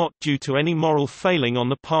materiality is not due to any moral failing on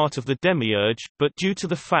the part of the Demiurge, but due to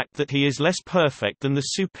the fact that he is less perfect than the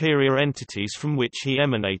superior entities from which he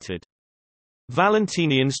emanated.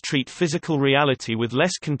 Valentinians treat physical reality with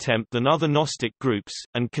less contempt than other Gnostic groups,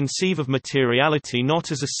 and conceive of materiality not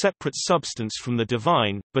as a separate substance from the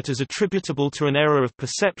divine, but as attributable to an error of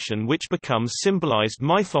perception which becomes symbolized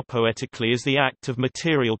mythopoetically as the act of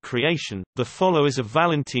material creation. The followers of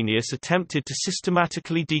Valentinius attempted to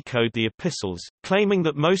systematically decode the epistles, claiming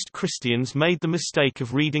that most Christians made the mistake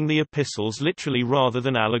of reading the epistles literally rather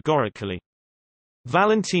than allegorically.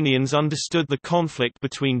 Valentinians understood the conflict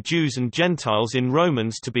between Jews and Gentiles in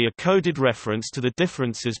Romans to be a coded reference to the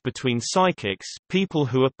differences between psychics, people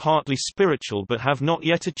who are partly spiritual but have not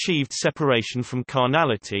yet achieved separation from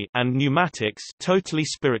carnality, and pneumatics, totally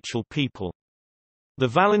spiritual people. The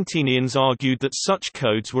Valentinians argued that such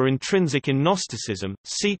codes were intrinsic in Gnosticism,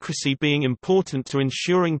 secrecy being important to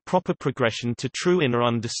ensuring proper progression to true inner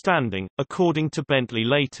understanding. According to Bentley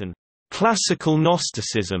Layton, classical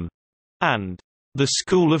Gnosticism and the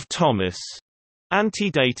School of Thomas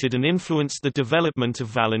antedated and influenced the development of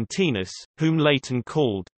Valentinus, whom Layton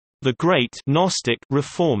called the great Gnostic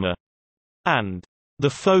reformer and the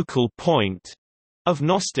focal point of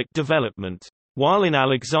Gnostic development. While in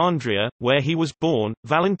Alexandria, where he was born,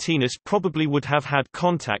 Valentinus probably would have had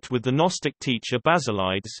contact with the Gnostic teacher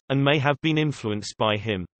Basilides, and may have been influenced by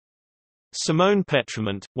him. Simone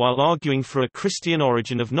Petremont, while arguing for a Christian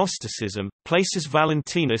origin of Gnosticism, places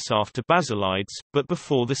Valentinus after Basilides, but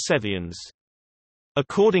before the Scythians.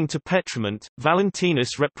 According to Petrament,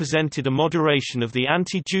 Valentinus represented a moderation of the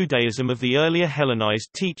anti-Judaism of the earlier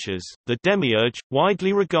Hellenized teachers. The Demiurge,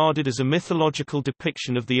 widely regarded as a mythological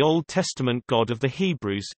depiction of the Old Testament God of the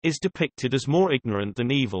Hebrews, is depicted as more ignorant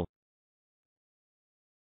than evil.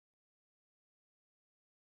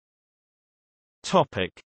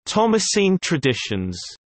 Topic: Thomasine traditions.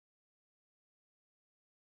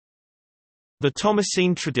 The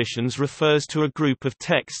Thomasine traditions refers to a group of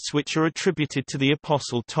texts which are attributed to the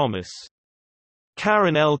Apostle Thomas.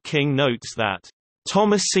 Karen L. King notes that,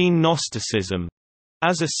 "Thomasine Gnosticism,"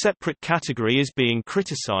 as a separate category is being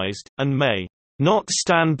criticized, and may not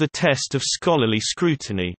stand the test of scholarly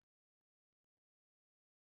scrutiny.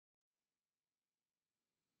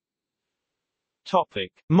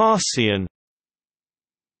 Marcion.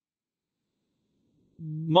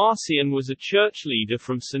 Marcion was a church leader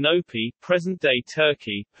from Sinope, present-day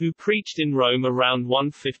Turkey, who preached in Rome around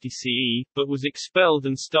 150 CE, but was expelled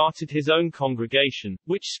and started his own congregation,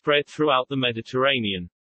 which spread throughout the Mediterranean.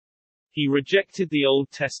 He rejected the Old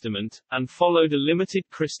Testament, and followed a limited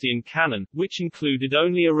Christian canon, which included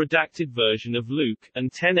only a redacted version of Luke,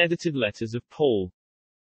 and 10 edited letters of Paul.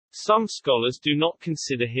 Some scholars do not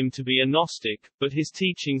consider him to be a Gnostic, but his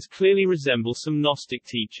teachings clearly resemble some Gnostic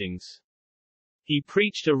teachings. He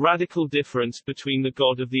preached a radical difference between the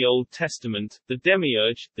God of the Old Testament, the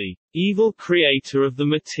Demiurge, the evil creator of the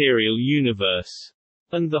material universe,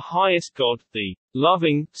 and the highest God, the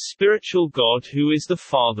loving, spiritual God who is the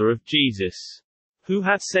Father of Jesus, who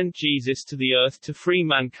had sent Jesus to the earth to free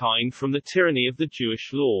mankind from the tyranny of the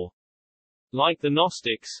Jewish law. Like the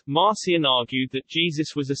Gnostics, Marcion argued that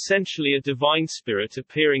Jesus was essentially a divine spirit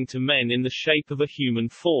appearing to men in the shape of a human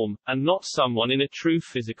form, and not someone in a true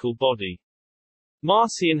physical body.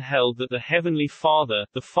 Marcion held that the Heavenly Father,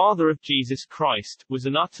 the Father of Jesus Christ, was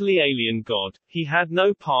an utterly alien God. He had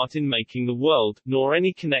no part in making the world, nor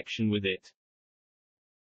any connection with it.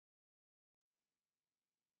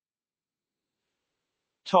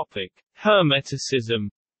 Topic: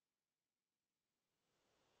 Hermeticism.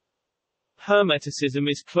 Hermeticism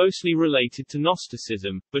is closely related to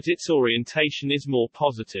Gnosticism, but its orientation is more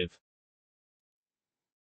positive.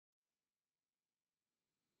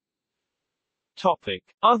 Topic: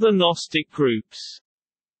 Other Gnostic groups.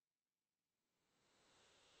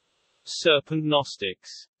 Serpent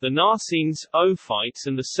Gnostics. The Narsines, Ophites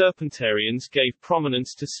and the Serpentarians gave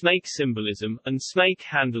prominence to snake symbolism, and snake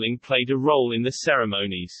handling played a role in the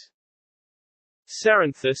ceremonies.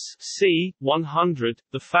 Cerinthus, c. 100,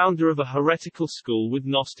 the founder of a heretical school with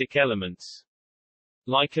Gnostic elements.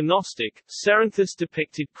 Like a Gnostic, Cerinthus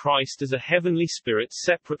depicted Christ as a heavenly spirit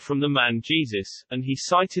separate from the man Jesus, and he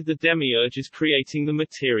cited the Demiurge as creating the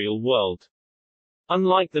material world.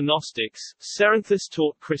 Unlike the Gnostics, Cerinthus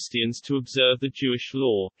taught Christians to observe the Jewish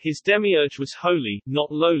law. His Demiurge was holy,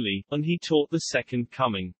 not lowly, and he taught the second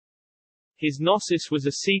coming. His Gnosis was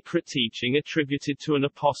a secret teaching attributed to an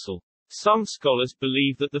apostle. Some scholars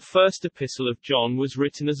believe that the first epistle of John was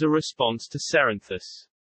written as a response to Cerinthus.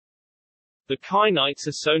 The Cainites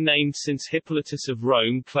are so named since Hippolytus of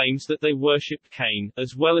Rome claims that they worshipped Cain,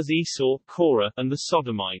 as well as Esau, Korah, and the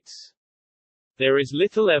Sodomites. There is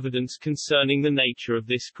little evidence concerning the nature of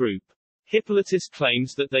this group. Hippolytus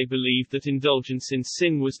claims that they believed that indulgence in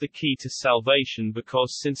sin was the key to salvation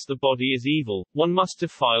because since the body is evil, one must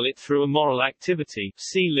defile it through immoral activity.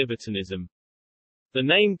 See libertinism. The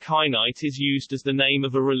name Cainite is used as the name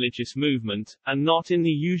of a religious movement, and not in the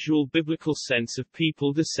usual biblical sense of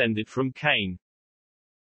people descended from Cain.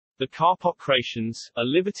 The Carpocratians, a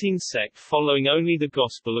libertine sect following only the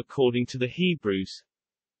Gospel according to the Hebrews.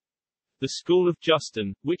 The school of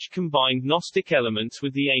Justin, which combined Gnostic elements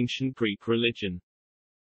with the ancient Greek religion.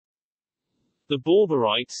 The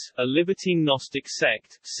Barbarites, a libertine Gnostic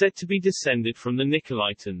sect, said to be descended from the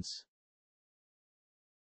Nicolaitans.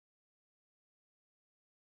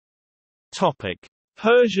 Topic: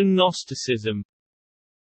 Persian Gnosticism.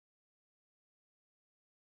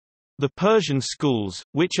 The Persian schools,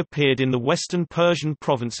 which appeared in the western Persian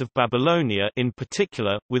province of Babylonia in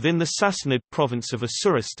particular, within the Sassanid province of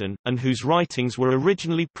Asuristan, and whose writings were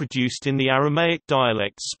originally produced in the Aramaic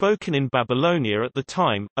dialect spoken in Babylonia at the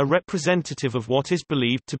time, are representative of what is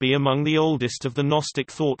believed to be among the oldest of the Gnostic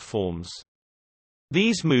thought forms.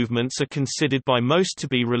 These movements are considered by most to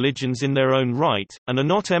be religions in their own right, and are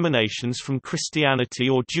not emanations from Christianity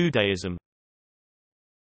or Judaism.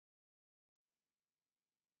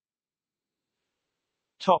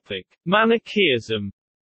 Topic: Manichaeism.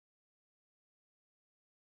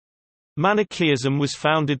 Manichaeism was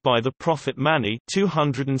founded by the prophet Mani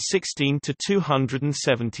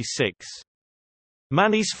 216–276.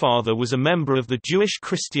 Mani's father was a member of the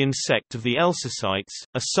Jewish-Christian sect of the Elsassites,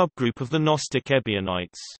 a subgroup of the Gnostic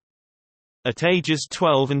Ebionites. At ages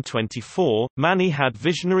 12 and 24, Mani had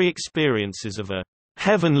visionary experiences of a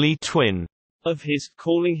heavenly twin of his,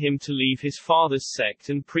 calling him to leave his father's sect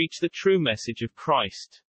and preach the true message of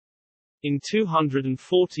Christ. In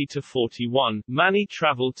 240–41, Mani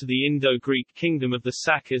traveled to the Indo-Greek kingdom of the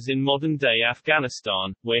Sakas in modern-day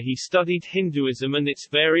Afghanistan, where he studied Hinduism and its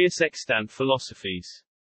various extant philosophies.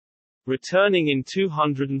 Returning in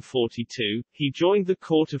 242, he joined the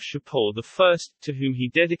court of Shapur I, to whom he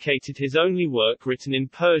dedicated his only work written in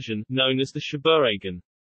Persian, known as the Shaburaghan.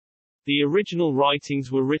 The original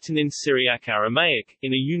writings were written in Syriac Aramaic,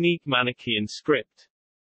 in a unique Manichaean script.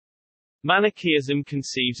 Manichaeism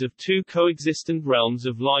conceives of two coexistent realms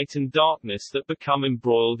of light and darkness that become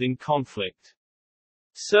embroiled in conflict.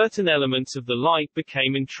 Certain elements of the light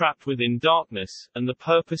became entrapped within darkness, and the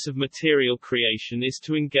purpose of material creation is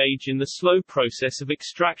to engage in the slow process of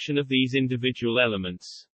extraction of these individual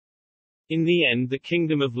elements. In the end, the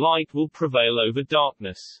kingdom of light will prevail over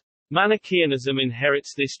darkness. Manichaeanism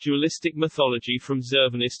inherits this dualistic mythology from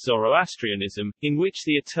Zurvanist Zoroastrianism, in which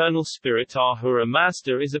the eternal spirit Ahura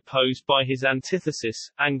Mazda is opposed by his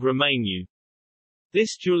antithesis, Angra Mainyu.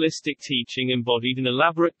 This dualistic teaching embodied an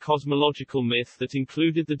elaborate cosmological myth that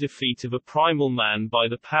included the defeat of a primal man by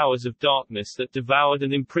the powers of darkness that devoured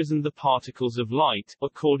and imprisoned the particles of light.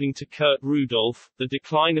 According to Kurt Rudolph, the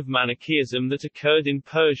decline of Manichaeism that occurred in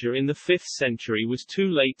Persia in the 5th century was too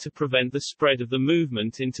late to prevent the spread of the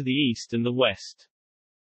movement into the East and the West.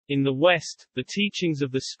 In the West, the teachings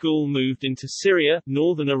of the school moved into Syria,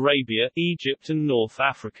 northern Arabia, Egypt and North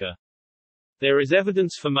Africa. There is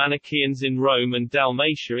evidence for Manichaeans in Rome and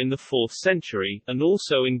Dalmatia in the 4th century, and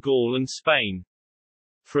also in Gaul and Spain.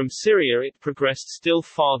 From Syria it progressed still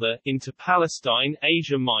farther, into Palestine,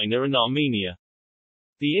 Asia Minor and Armenia.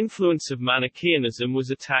 The influence of Manichaeanism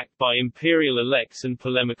was attacked by imperial elects and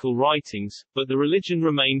polemical writings, but the religion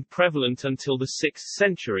remained prevalent until the 6th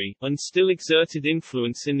century, and still exerted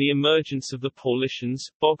influence in the emergence of the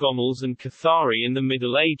Paulicians, Bogomils and Cathari in the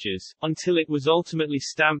Middle Ages, until it was ultimately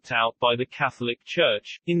stamped out by the Catholic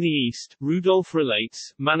Church. In the East, Rudolph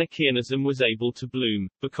relates, Manichaeanism was able to bloom,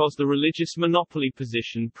 because the religious monopoly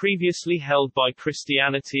position previously held by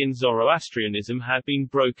Christianity and Zoroastrianism had been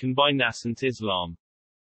broken by nascent Islam.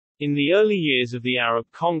 In the early years of the Arab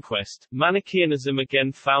conquest, Manichaeanism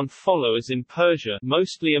again found followers in Persia,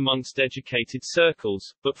 mostly amongst educated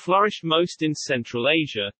circles, but flourished most in Central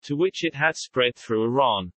Asia, to which it had spread through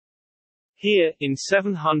Iran. Here, in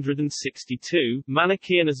 762,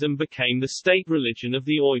 Manichaeanism became the state religion of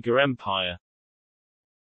the Uyghur Empire.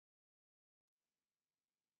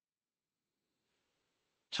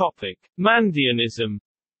 Topic: Mandaeanism.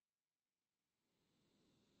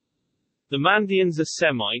 The Mandaeans are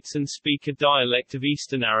Semites and speak a dialect of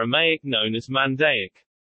Eastern Aramaic known as Mandaic.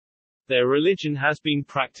 Their religion has been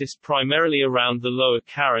practiced primarily around the Lower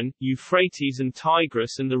Karen, Euphrates and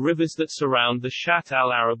Tigris and the rivers that surround the Shat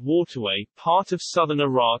al-Arab waterway, part of southern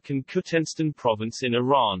Iraq and Khuzestan province in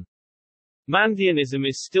Iran. Mandaeanism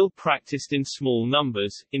is still practiced in small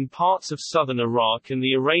numbers, in parts of southern Iraq and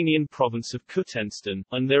the Iranian province of Khuzestan,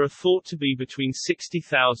 and there are thought to be between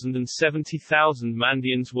 60,000 and 70,000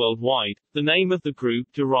 Mandaeans worldwide. The name of the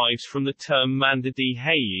group derives from the term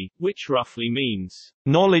Manda-di-Hayi, which roughly means,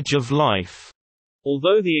 knowledge of life.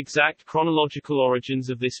 Although the exact chronological origins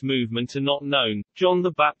of this movement are not known, John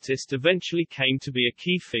the Baptist eventually came to be a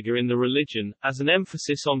key figure in the religion, as an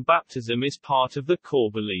emphasis on baptism is part of the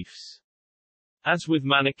core beliefs. As with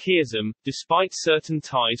Manichaeism, despite certain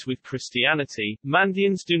ties with Christianity,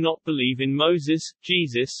 Mandaeans do not believe in Moses,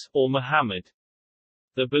 Jesus, or Muhammad.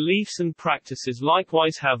 Their beliefs and practices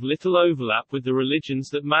likewise have little overlap with the religions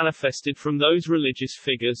that manifested from those religious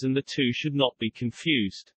figures, and the two should not be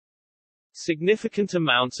confused. Significant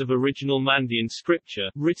amounts of original Mandaean scripture,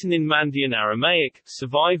 written in Mandaean Aramaic,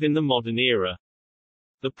 survive in the modern era.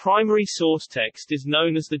 The primary source text is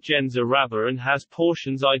known as the Genza Rabbah and has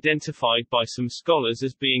portions identified by some scholars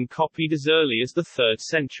as being copied as early as the 3rd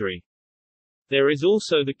century. There is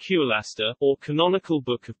also the Qulasta, or canonical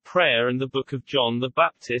Book of Prayer, and the Book of John the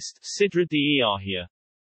Baptist, Sidra di-Iahia.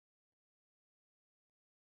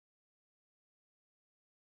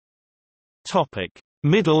 Topic: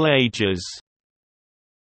 Middle Ages.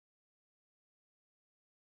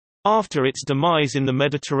 After its demise in the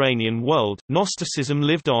Mediterranean world, Gnosticism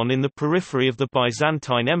lived on in the periphery of the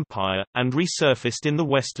Byzantine Empire, and resurfaced in the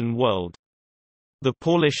Western world. The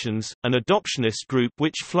Paulicians, an adoptionist group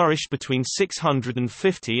which flourished between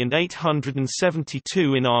 650 and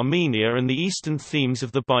 872 in Armenia and the eastern themes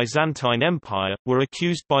of the Byzantine Empire, were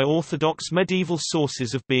accused by Orthodox medieval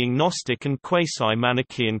sources of being Gnostic and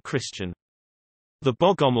quasi-Manichaean Christian. The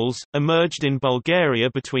Bogomils, emerged in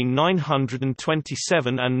Bulgaria between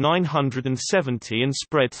 927 and 970 and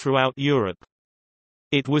spread throughout Europe.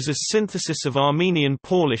 It was a synthesis of Armenian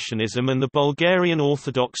Paulicianism and the Bulgarian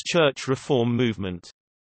Orthodox Church reform movement.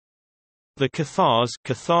 The Cathars,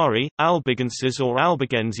 Cathari, Albigenses or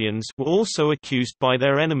Albigensians were also accused by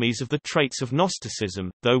their enemies of the traits of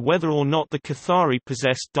Gnosticism, though whether or not the Cathari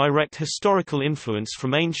possessed direct historical influence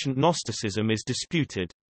from ancient Gnosticism is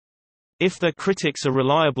disputed. If their critics are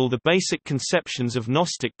reliable, the basic conceptions of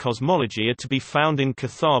Gnostic cosmology are to be found in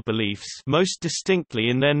Cathar beliefs, most distinctly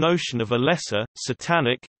in their notion of a lesser,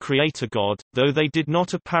 satanic, creator god, though they did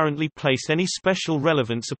not apparently place any special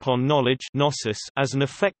relevance upon knowledge gnosis as an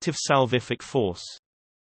effective salvific force.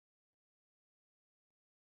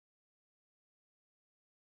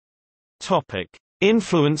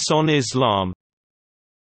 Influence on Islam.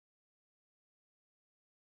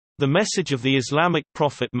 The message of the Islamic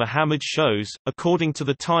prophet Muhammad shows, according to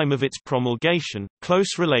the time of its promulgation,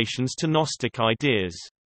 close relations to Gnostic ideas.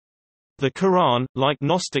 The Quran, like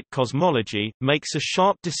Gnostic cosmology, makes a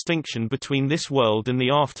sharp distinction between this world and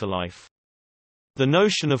the afterlife. The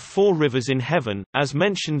notion of four rivers in heaven, as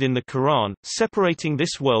mentioned in the Quran, separating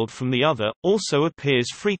this world from the other, also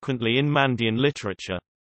appears frequently in Mandaean literature.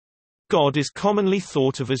 God is commonly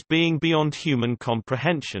thought of as being beyond human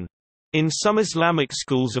comprehension. In some Islamic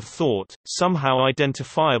schools of thought, somehow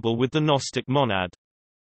identifiable with the Gnostic monad.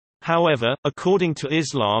 However, according to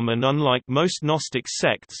Islam and unlike most Gnostic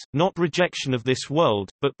sects, not rejection of this world,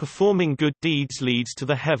 but performing good deeds leads to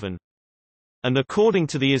the heaven. And according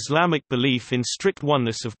to the Islamic belief in strict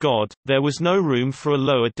oneness of God, there was no room for a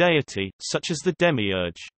lower deity, such as the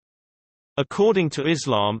Demiurge. According to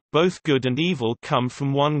Islam, both good and evil come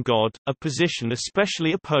from one God, a position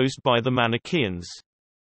especially opposed by the Manichaeans.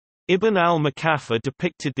 Ibn al-Makaffa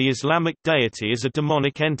depicted the Islamic deity as a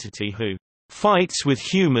demonic entity who fights with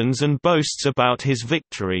humans and boasts about his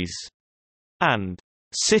victories, and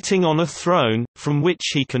sitting on a throne, from which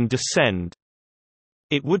he can descend.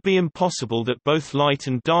 It would be impossible that both light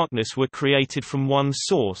and darkness were created from one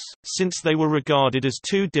source, since they were regarded as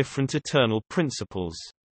two different eternal principles.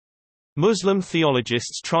 Muslim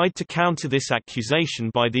theologists tried to counter this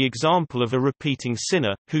accusation by the example of a repeating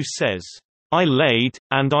sinner, who says, "I laid,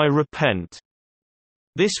 and I repent."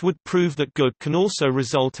 This would prove that good can also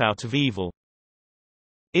result out of evil.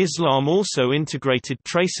 Islam also integrated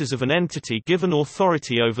traces of an entity given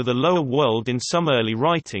authority over the lower world in some early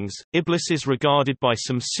writings. Iblis is regarded by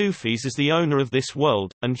some Sufis as the owner of this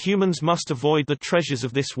world, and humans must avoid the treasures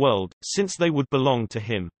of this world, since they would belong to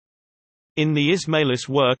him. In the Ismailist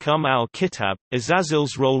work al-Kitab,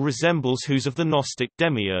 Azazil's role resembles whose of the Gnostic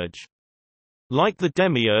Demiurge. Like the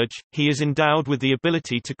Demiurge, he is endowed with the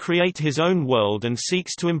ability to create his own world and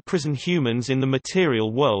seeks to imprison humans in the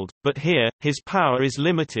material world, but here, his power is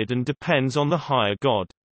limited and depends on the higher god.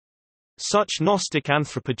 Such Gnostic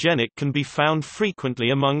anthropogenic can be found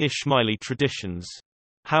frequently among Ismaili traditions.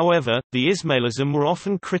 However, the Ismailism were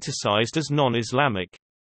often criticized as non-Islamic.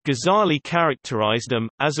 Ghazali characterized them,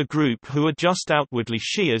 as a group who are just outwardly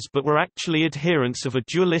Shias but were actually adherents of a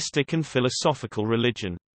dualistic and philosophical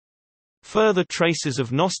religion. Further traces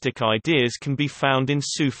of Gnostic ideas can be found in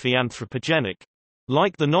Sufi anthropogenic.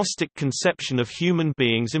 Like the Gnostic conception of human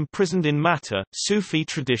beings imprisoned in matter, Sufi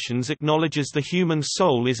traditions acknowledges the human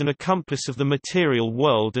soul is an accomplice of the material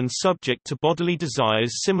world and subject to bodily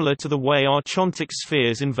desires similar to the way archontic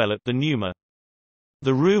spheres envelop the pneuma.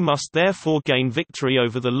 The Ruh must therefore gain victory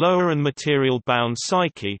over the lower and material-bound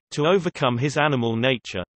psyche, to overcome his animal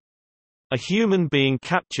nature. A human being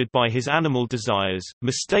captured by his animal desires,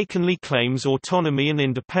 mistakenly claims autonomy and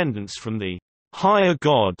independence from the higher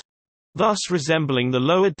god, thus resembling the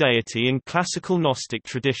lower deity in classical Gnostic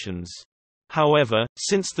traditions. However,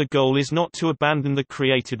 since the goal is not to abandon the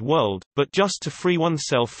created world, but just to free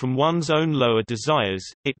oneself from one's own lower desires,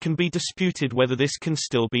 it can be disputed whether this can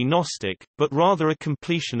still be Gnostic, but rather a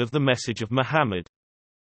completion of the message of Muhammad.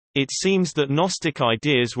 It seems that Gnostic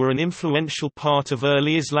ideas were an influential part of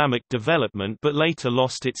early Islamic development but later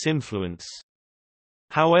lost its influence.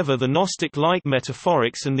 However, the Gnostic-like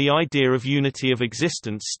metaphorics and the idea of unity of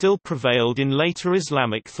existence still prevailed in later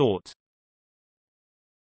Islamic thought.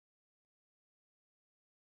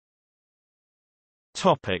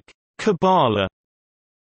 Kabbalah.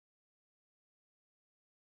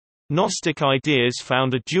 Gnostic ideas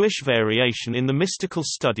found a Jewish variation in the mystical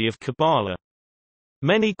study of Kabbalah.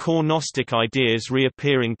 Many core Gnostic ideas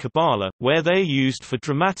reappear in Kabbalah, where they are used for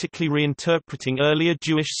dramatically reinterpreting earlier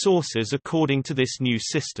Jewish sources according to this new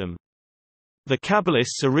system. The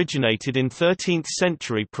Kabbalists originated in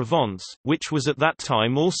 13th-century Provence, which was at that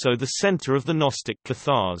time also the center of the Gnostic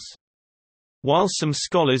Cathars. While some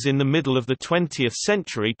scholars in the middle of the 20th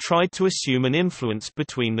century tried to assume an influence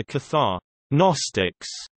between the Cathar Gnostics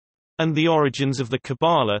and the origins of the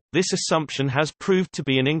Kabbalah, this assumption has proved to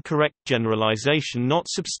be an incorrect generalization not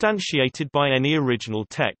substantiated by any original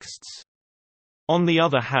texts. On the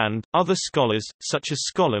other hand, other scholars, such as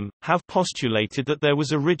Scholem, have postulated that there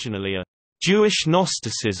was originally a Jewish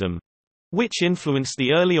Gnosticism, which influenced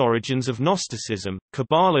the early origins of Gnosticism.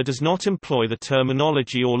 Kabbalah does not employ the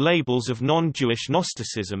terminology or labels of non-Jewish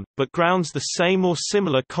Gnosticism, but grounds the same or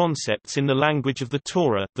similar concepts in the language of the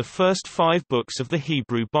Torah, the first 5 books of the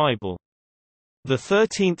Hebrew Bible. The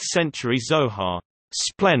 13th-century Zohar,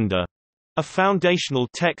 Splendor, a foundational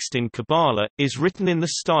text in Kabbalah, is written in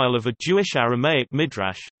the style of a Jewish Aramaic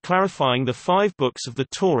midrash, clarifying the 5 books of the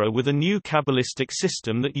Torah with a new Kabbalistic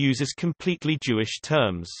system that uses completely Jewish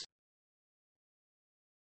terms.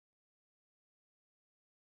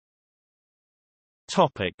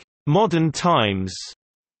 Modern times.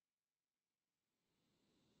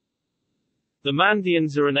 The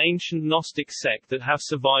Mandaeans are an ancient Gnostic sect that have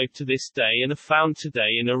survived to this day and are found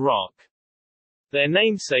today in Iraq. Their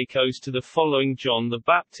namesake owes to the following John the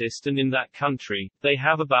Baptist, and in that country, they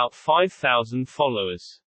have about 5,000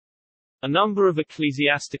 followers. A number of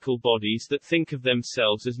ecclesiastical bodies that think of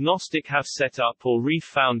themselves as Gnostic have set up or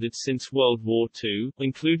refounded since World War II,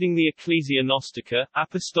 including the Ecclesia Gnostica,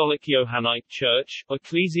 Apostolic Johannite Church,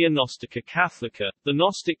 Ecclesia Gnostica Catholica, the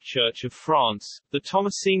Gnostic Church of France, the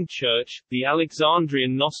Thomasine Church, the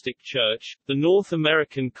Alexandrian Gnostic Church, the North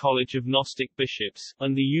American College of Gnostic Bishops,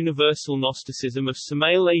 and the Universal Gnosticism of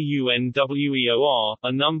Samael Aunweor.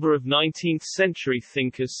 A number of 19th-century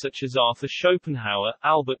thinkers such as Arthur Schopenhauer,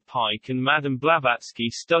 Albert Pike, and Madame Blavatsky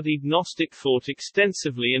studied Gnostic thought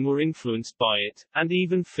extensively and were influenced by it, and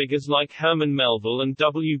even figures like Herman Melville and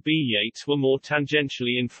W. B. Yeats were more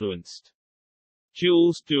tangentially influenced.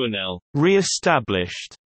 Jules Duhanel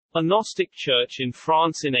re-established a Gnostic church in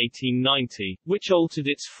France in 1890, which altered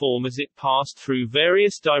its form as it passed through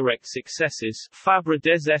various direct successes, Fabre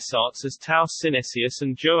des Essarts as Tau Synesius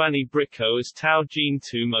and Joanny Bricot as Tau Jean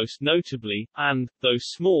II most notably, and, though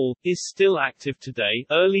small, is still active today.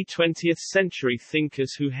 Early 20th century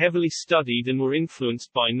thinkers who heavily studied and were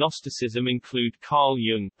influenced by Gnosticism include Carl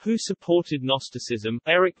Jung, who supported Gnosticism,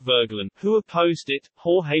 Eric Voegelin, who opposed it,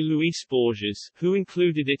 Jorge Luis Borges, who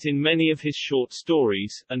included it in many of his short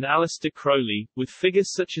stories, and Aleister Crowley, with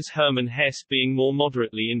figures such as Hermann Hesse being more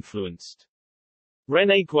moderately influenced.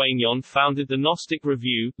 René Guénon founded the Gnostic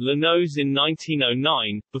Review, Le Nos in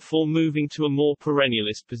 1909, before moving to a more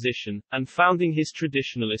perennialist position, and founding his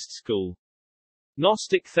traditionalist school.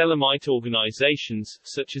 Gnostic Thelemite organizations,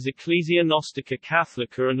 such as Ecclesia Gnostica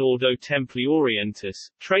Catholica and Ordo Templi Orientis,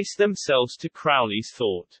 trace themselves to Crowley's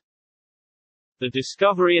thought. The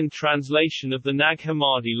discovery and translation of the Nag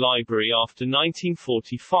Hammadi library after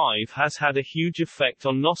 1945 has had a huge effect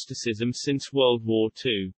on Gnosticism since World War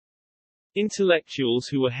II. Intellectuals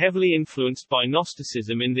who were heavily influenced by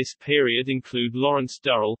Gnosticism in this period include Lawrence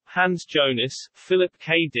Durrell, Hans Jonas, Philip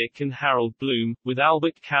K. Dick and Harold Bloom, with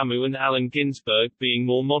Albert Camus and Allen Ginsberg being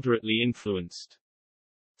more moderately influenced.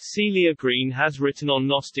 Celia Green has written on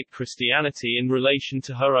Gnostic Christianity in relation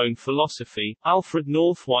to her own philosophy. Alfred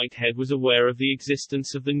North Whitehead was aware of the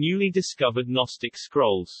existence of the newly discovered Gnostic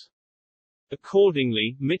scrolls.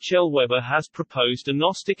 Accordingly, Michel Weber has proposed a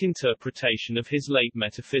Gnostic interpretation of his late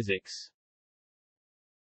metaphysics.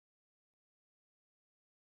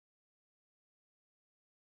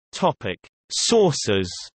 Topic: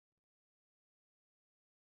 Sources.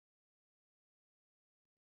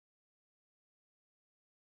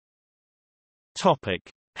 Topic: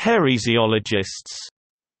 Heresiologists.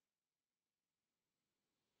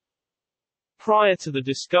 Prior to the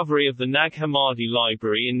discovery of the Nag Hammadi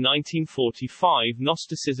library in 1945,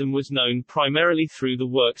 Gnosticism was known primarily through the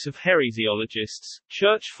works of heresiologists,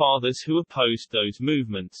 church fathers who opposed those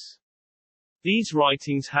movements. These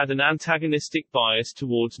writings had an antagonistic bias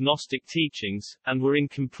towards Gnostic teachings, and were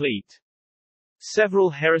incomplete.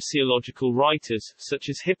 Several heresiological writers, such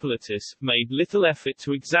as Hippolytus, made little effort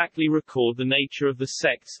to exactly record the nature of the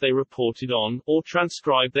sects they reported on, or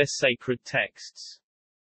transcribe their sacred texts.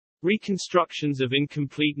 Reconstructions of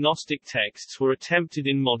incomplete Gnostic texts were attempted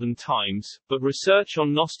in modern times, but research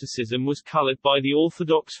on Gnosticism was colored by the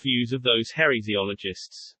orthodox views of those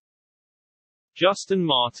heresiologists. Justin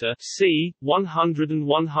Martyr, c. 100 and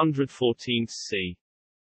 114 c.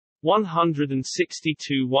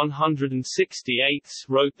 160–168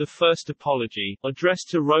 wrote the first Apology, addressed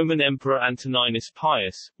to Roman Emperor Antoninus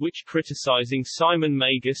Pius, which criticizing Simon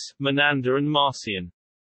Magus, Menander and Marcion.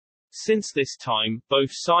 Since this time,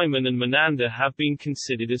 both Simon and Menander have been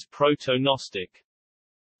considered as proto-Gnostic.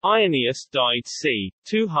 Irenaeus died c.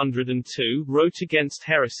 202, wrote against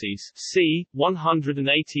heresies c.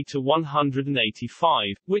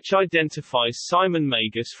 180–185, which identifies Simon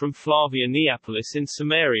Magus from Flavia Neapolis in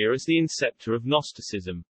Samaria as the inceptor of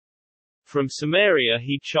Gnosticism. From Samaria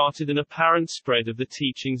he charted an apparent spread of the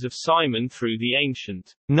teachings of Simon through the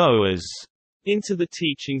ancient knowers into the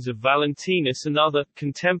teachings of Valentinus and other,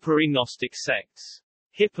 contemporary Gnostic sects.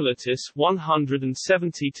 Hippolytus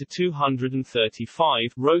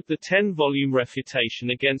 170–235 wrote the 10-volume refutation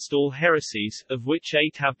against all heresies, of which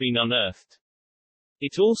 8 have been unearthed.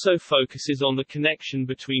 It also focuses on the connection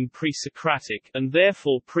between pre-Socratic, and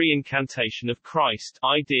therefore pre-incantation of Christ,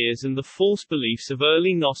 ideas and the false beliefs of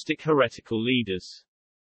early Gnostic heretical leaders.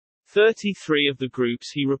 33 of the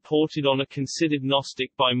groups he reported on are considered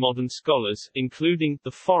Gnostic by modern scholars, including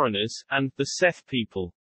the Foreigners and the Seth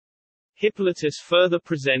people. Hippolytus further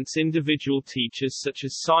presents individual teachers such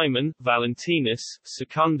as Simon, Valentinus,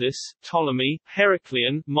 Secundus, Ptolemy,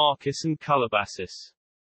 Heracleon, Marcus and Cullobassus.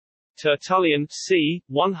 Tertullian c.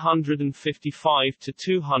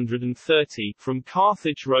 155–230 from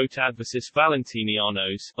Carthage wrote Adversus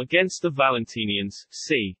Valentinianos against the Valentinians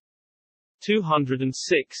c.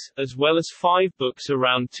 206, as well as 5 books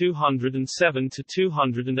around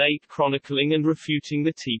 207–208 chronicling and refuting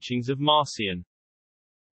the teachings of Marcion.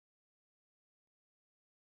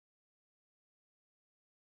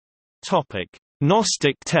 Topic: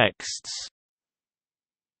 Gnostic texts.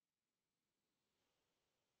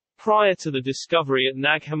 Prior to the discovery at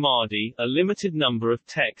Nag Hammadi, a limited number of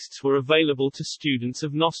texts were available to students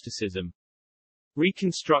of Gnosticism.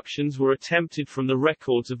 Reconstructions were attempted from the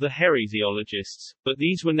records of the heresiologists, but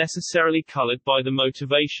these were necessarily colored by the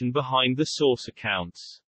motivation behind the source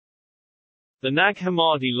accounts. The Nag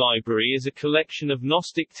Hammadi Library is a collection of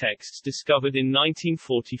Gnostic texts discovered in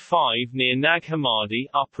 1945 near Nag Hammadi,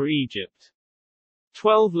 Upper Egypt.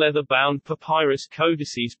 12 leather-bound papyrus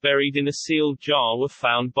codices buried in a sealed jar were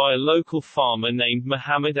found by a local farmer named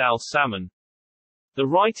Muhammad al-Saman. The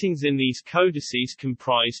writings in these codices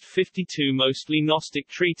comprised 52 mostly Gnostic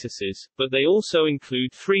treatises, but they also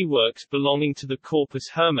include 3 works belonging to the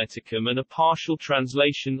Corpus Hermeticum and a partial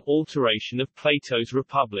translation/alteration of Plato's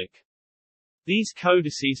Republic. These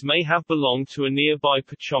codices may have belonged to a nearby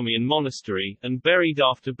Pachomian monastery, and buried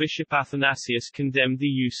after Bishop Athanasius condemned the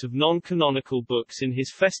use of non-canonical books in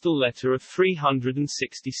his festal letter of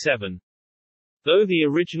 367. Though the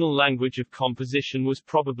original language of composition was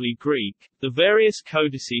probably Greek, the various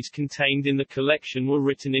codices contained in the collection were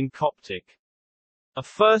written in Coptic. A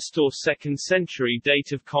 1st or 2nd century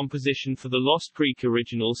date of composition for the lost Greek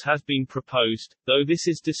originals has been proposed, though this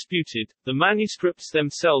is disputed. The manuscripts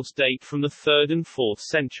themselves date from the 3rd and 4th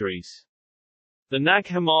centuries. The Nag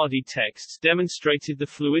Hammadi texts demonstrated the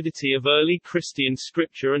fluidity of early Christian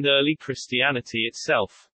scripture and early Christianity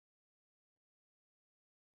itself.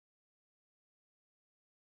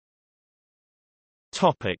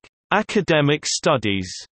 Topic: Academic studies.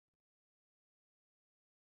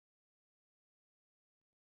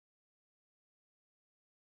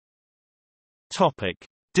 Topic: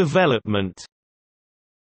 Development.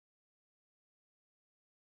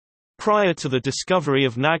 Prior to the discovery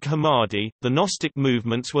of Nag Hammadi, the Gnostic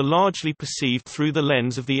movements were largely perceived through the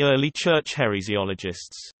lens of the early church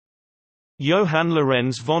heresiologists. Johann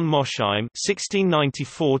Lorenz von Mosheim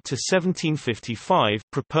 (1694–1755)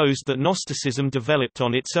 proposed that Gnosticism developed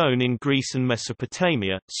on its own in Greece and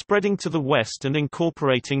Mesopotamia, spreading to the west and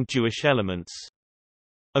incorporating Jewish elements.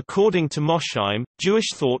 According to Mosheim,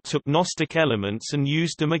 Jewish thought took Gnostic elements and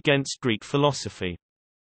used them against Greek philosophy.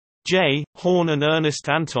 J. Horn and Ernest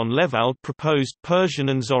Anton Levald proposed Persian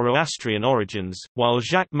and Zoroastrian origins, while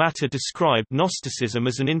Jacques Matter described Gnosticism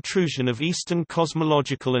as an intrusion of Eastern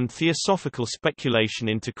cosmological and theosophical speculation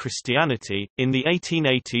into Christianity. In the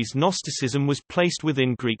 1880s, Gnosticism was placed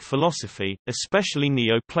within Greek philosophy, especially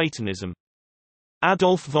Neoplatonism.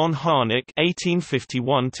 Adolf von Harnack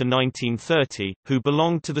 (1851–1930), who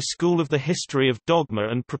belonged to the school of the history of dogma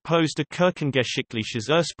and proposed a Kirchengeschichtliches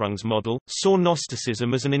Ursprungsmodell, saw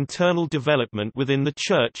Gnosticism as an internal development within the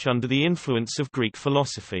Church under the influence of Greek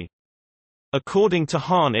philosophy. According to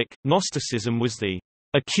Harnack, Gnosticism was the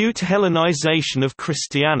acute Hellenization of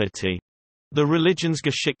Christianity. The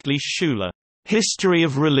Religionsgeschichtliche Schule, history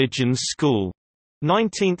of religions school,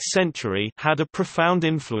 19th century, had a profound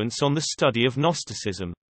influence on the study of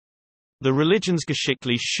Gnosticism. The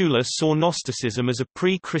Religionsgeschichtliche Schule saw Gnosticism as a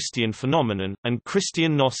pre-Christian phenomenon, and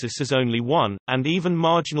Christian Gnosis as only one, and even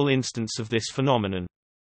marginal instance of this phenomenon.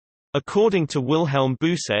 According to Wilhelm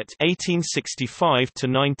Bousset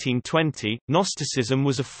 (1865–1920), Gnosticism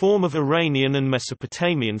was a form of Iranian and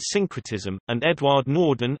Mesopotamian syncretism, and Eduard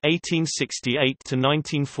Norden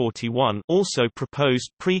 (1868–1941) also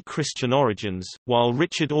proposed pre-Christian origins, while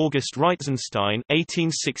Richard August Reitzenstein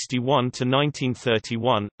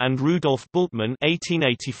 (1861–1931) and Rudolf Bultmann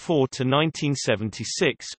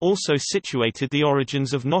 (1884–1976) also situated the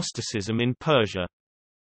origins of Gnosticism in Persia.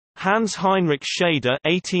 Hans Heinrich Schade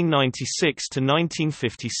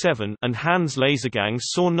 (1896–1957) and Hans Lasergang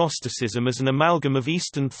saw Gnosticism as an amalgam of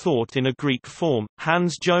Eastern thought in a Greek form.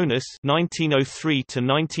 Hans Jonas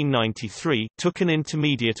 (1903–1993) took an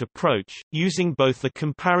intermediate approach, using both the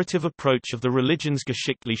comparative approach of the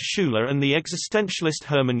Religionsgeschichtliche Schule and the existentialist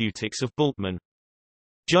hermeneutics of Bultmann.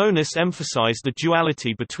 Jonas emphasized the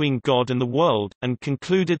duality between God and the world, and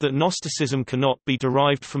concluded that Gnosticism cannot be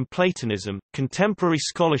derived from Platonism. Contemporary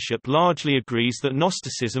scholarship largely agrees that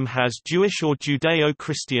Gnosticism has Jewish or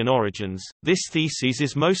Judeo-Christian origins. This thesis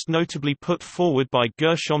is most notably put forward by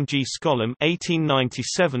Gershom G. Skolem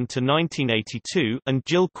 (1897–1982) and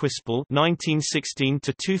Jill Quispel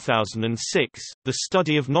 (1916–2006). The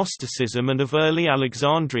study of Gnosticism and of early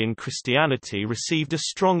Alexandrian Christianity received a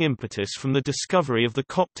strong impetus from the discovery of the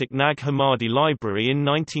Coptic Nag Hammadi library in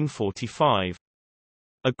 1945.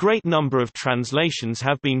 A great number of translations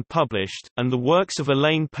have been published, and the works of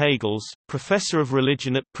Elaine Pagels, professor of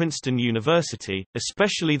religion at Princeton University,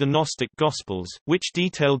 especially the Gnostic Gospels, which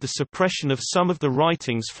detailed the suppression of some of the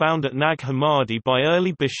writings found at Nag Hammadi by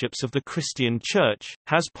early bishops of the Christian Church,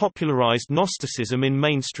 has popularized Gnosticism in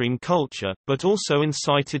mainstream culture, but also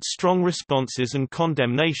incited strong responses and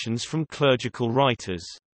condemnations from clerical writers.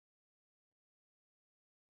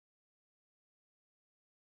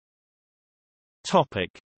 Topic: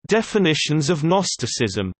 Definitions of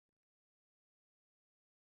Gnosticism.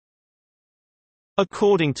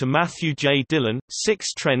 According to Matthew J. Dillon,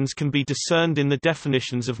 6 trends can be discerned in the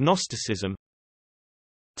definitions of Gnosticism.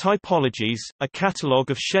 Typologies, a catalogue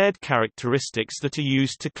of shared characteristics that are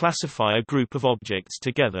used to classify a group of objects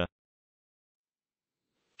together.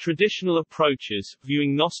 Traditional approaches,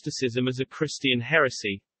 viewing Gnosticism as a Christian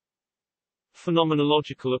heresy.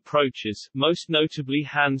 Phenomenological approaches, most notably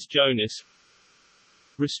Hans Jonas.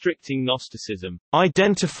 Restricting Gnosticism,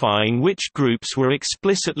 identifying which groups were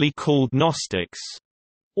explicitly called Gnostics,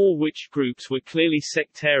 or which groups were clearly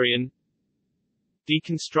sectarian.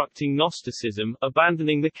 Deconstructing Gnosticism,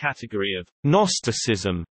 abandoning the category of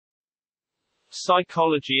Gnosticism.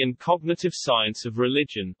 Psychology and cognitive science of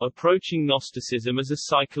religion, approaching Gnosticism as a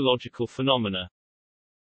psychological phenomena.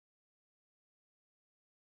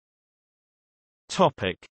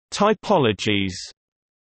 Topic: Typologies.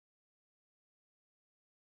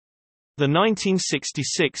 The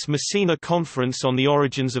 1966 Messina Conference on the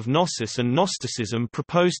Origins of Gnosis and Gnosticism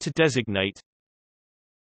proposed to designate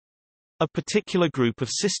a particular group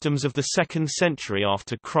of systems of the 2nd century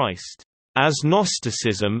after Christ as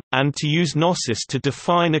Gnosticism, and to use Gnosis to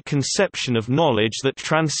define a conception of knowledge that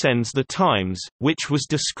transcends the times, which was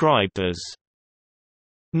described as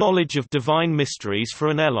knowledge of divine mysteries for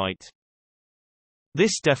an elite.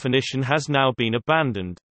 This definition has now been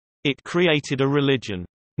abandoned. It created a religion,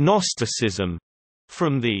 Gnosticism,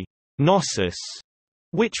 from the Gnosis,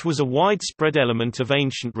 which was a widespread element of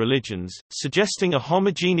ancient religions, suggesting a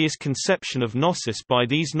homogeneous conception of Gnosis by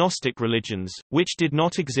these Gnostic religions, which did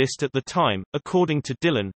not exist at the time. According to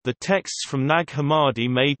Dillon, the texts from Nag Hammadi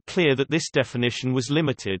made clear that this definition was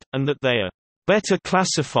limited, and that they are better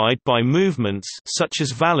classified by movements such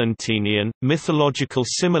as Valentinian, mythological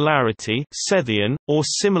similarity, Sethian, or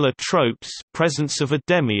similar tropes, presence of a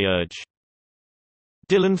demiurge.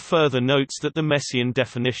 Dillon further notes that the Messian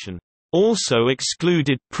definition also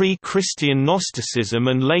excluded pre-Christian Gnosticism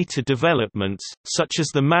and later developments, such as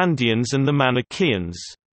the Mandaeans and the Manichaeans.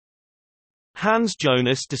 Hans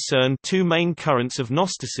Jonas discerned 2 main currents of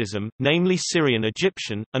Gnosticism, namely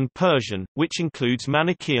Syrian-Egyptian, and Persian, which includes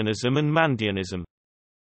Manichaeanism and Mandaeanism.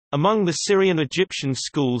 Among the Syrian-Egyptian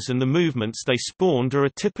schools and the movements they spawned are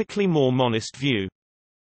a typically more monist view.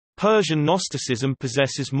 Persian Gnosticism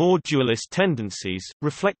possesses more dualist tendencies,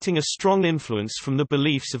 reflecting a strong influence from the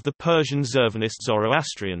beliefs of the Persian Zurvanist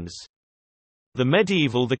Zoroastrians. The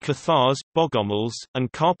Cathars, Bogomils,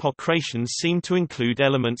 and Carpocratians seem to include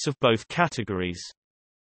elements of both categories.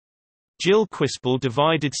 Jill Quispel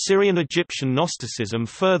divided Syrian-Egyptian Gnosticism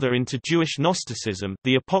further into Jewish Gnosticism,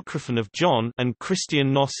 the Apocryphon of John, and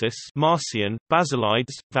Christian Gnosis, Marcion,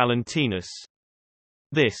 Basilides, Valentinus.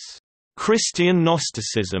 This Christian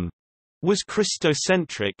Gnosticism was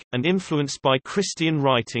Christocentric, and influenced by Christian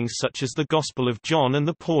writings such as the Gospel of John and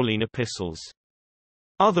the Pauline epistles.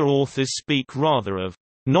 Other authors speak rather of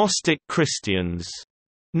Gnostic Christians,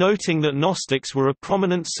 noting that Gnostics were a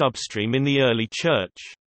prominent substream in the early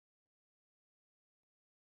Church.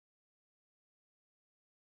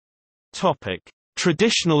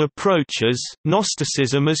 Traditional approaches,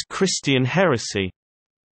 Gnosticism as Christian heresy.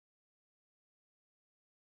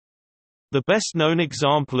 The best-known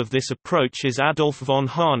example of this approach is Adolf von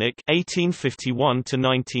Harnack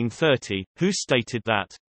 (1851–1930), who stated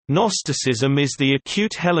that Gnosticism is the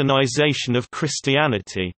acute Hellenization of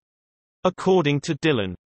Christianity. According to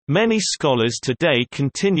Dillon, many scholars today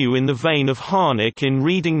continue in the vein of Harnack in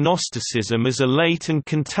reading Gnosticism as a late and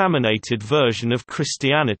contaminated version of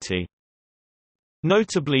Christianity.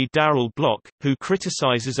 Notably Darrell Block, who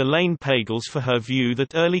criticizes Elaine Pagels for her view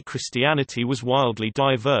that early Christianity was wildly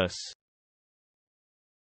diverse.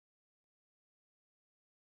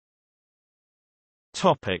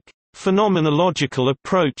 Phenomenological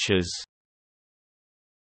approaches.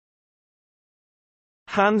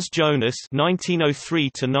 Hans Jonas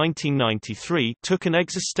 (1903–1993) took an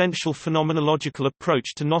existential phenomenological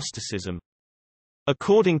approach to Gnosticism.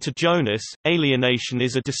 According to Jonas, alienation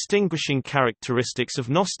is a distinguishing characteristic of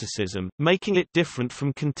Gnosticism, making it different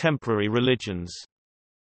from contemporary religions.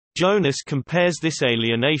 Jonas compares this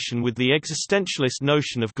alienation with the existentialist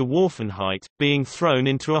notion of Geworfenheit, being thrown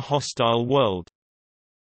into a hostile world.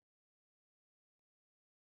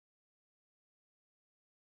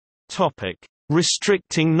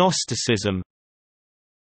 Restricting Gnosticism.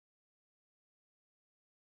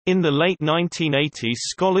 In the late 1980s,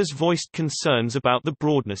 scholars voiced concerns about the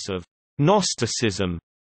broadness of Gnosticism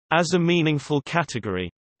as a meaningful category.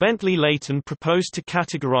 Bentley Leighton proposed to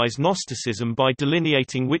categorize Gnosticism by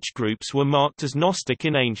delineating which groups were marked as Gnostic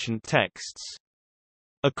in ancient texts.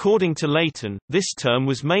 According to Leighton, this term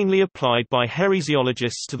was mainly applied by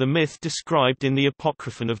heresiologists to the myth described in the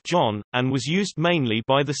Apocryphon of John, and was used mainly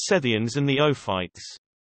by the Scythians and the Ophites.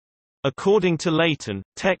 According to Leighton,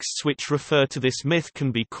 texts which refer to this myth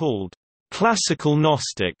can be called classical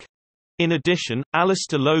Gnostic. In addition,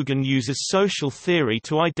 Alistair Logan uses social theory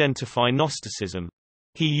to identify Gnosticism.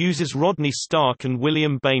 He uses Rodney Stark and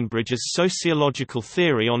William Bainbridge's sociological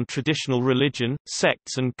theory on traditional religion,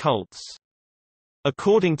 sects and cults.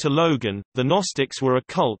 According to Logan, the Gnostics were a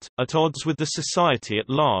cult, at odds with the society at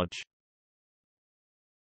large.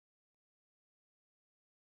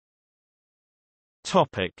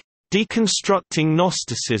 Deconstructing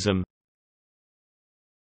Gnosticism.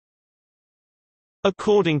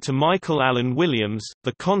 According to Michael Allen Williams,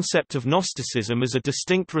 the concept of Gnosticism as a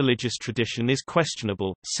distinct religious tradition is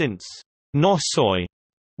questionable, since gnosoi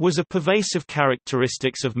was a pervasive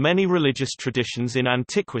characteristic of many religious traditions in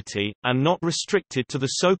antiquity, and not restricted to the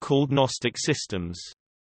so-called Gnostic systems.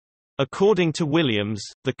 According to Williams,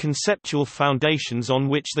 the conceptual foundations on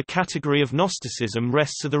which the category of Gnosticism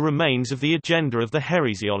rests are the remains of the agenda of the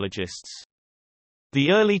heresiologists.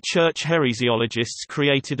 The early church heresiologists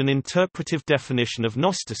created an interpretive definition of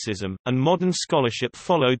Gnosticism, and modern scholarship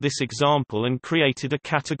followed this example and created a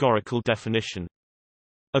categorical definition.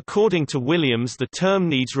 According to Williams, the term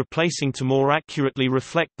needs replacing to more accurately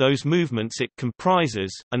reflect those movements it comprises,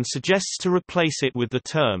 and suggests to replace it with the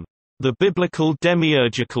term, the biblical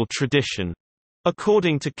demiurgical tradition.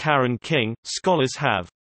 According to Karen King, scholars have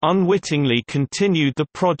unwittingly continued the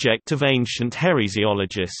project of ancient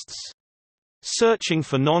heresiologists, searching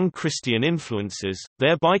for non-Christian influences,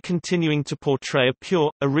 thereby continuing to portray a pure,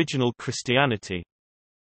 original Christianity.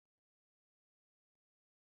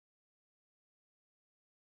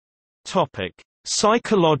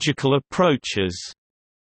 Psychological approaches.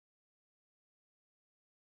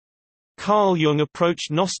 Carl Jung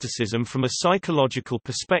approached Gnosticism from a psychological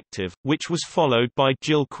perspective, which was followed by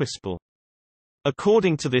Jill Quispel.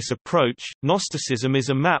 According to this approach, Gnosticism is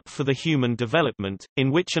a map for the human development,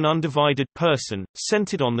 in which an undivided person,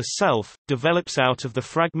 centered on the self, develops out of the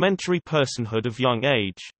fragmentary personhood of young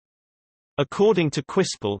age. According to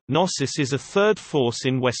Quispel, Gnosis is a third force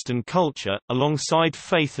in Western culture, alongside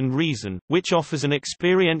faith and reason, which offers an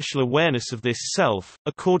experiential awareness of this self.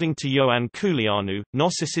 According to Ioan Culianu,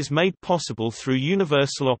 Gnosis is made possible through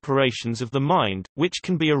universal operations of the mind, which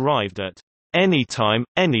can be arrived at anytime,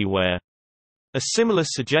 anywhere. A similar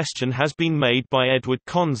suggestion has been made by Edward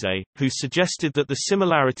Conze, who suggested that the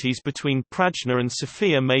similarities between Prajna and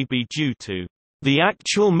Sophia may be due to the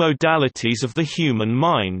actual modalities of the human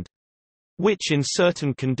mind, which in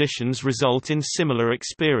certain conditions result in similar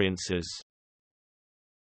experiences.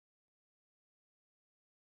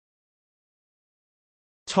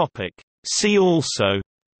 See also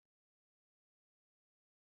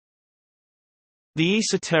The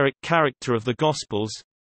esoteric character of the Gospels.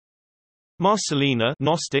 Marcellina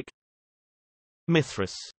Gnostic.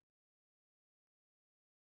 Mithras.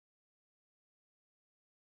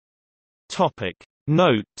 Topic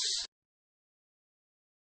Notes.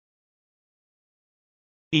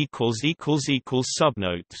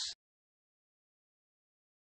 Subnotes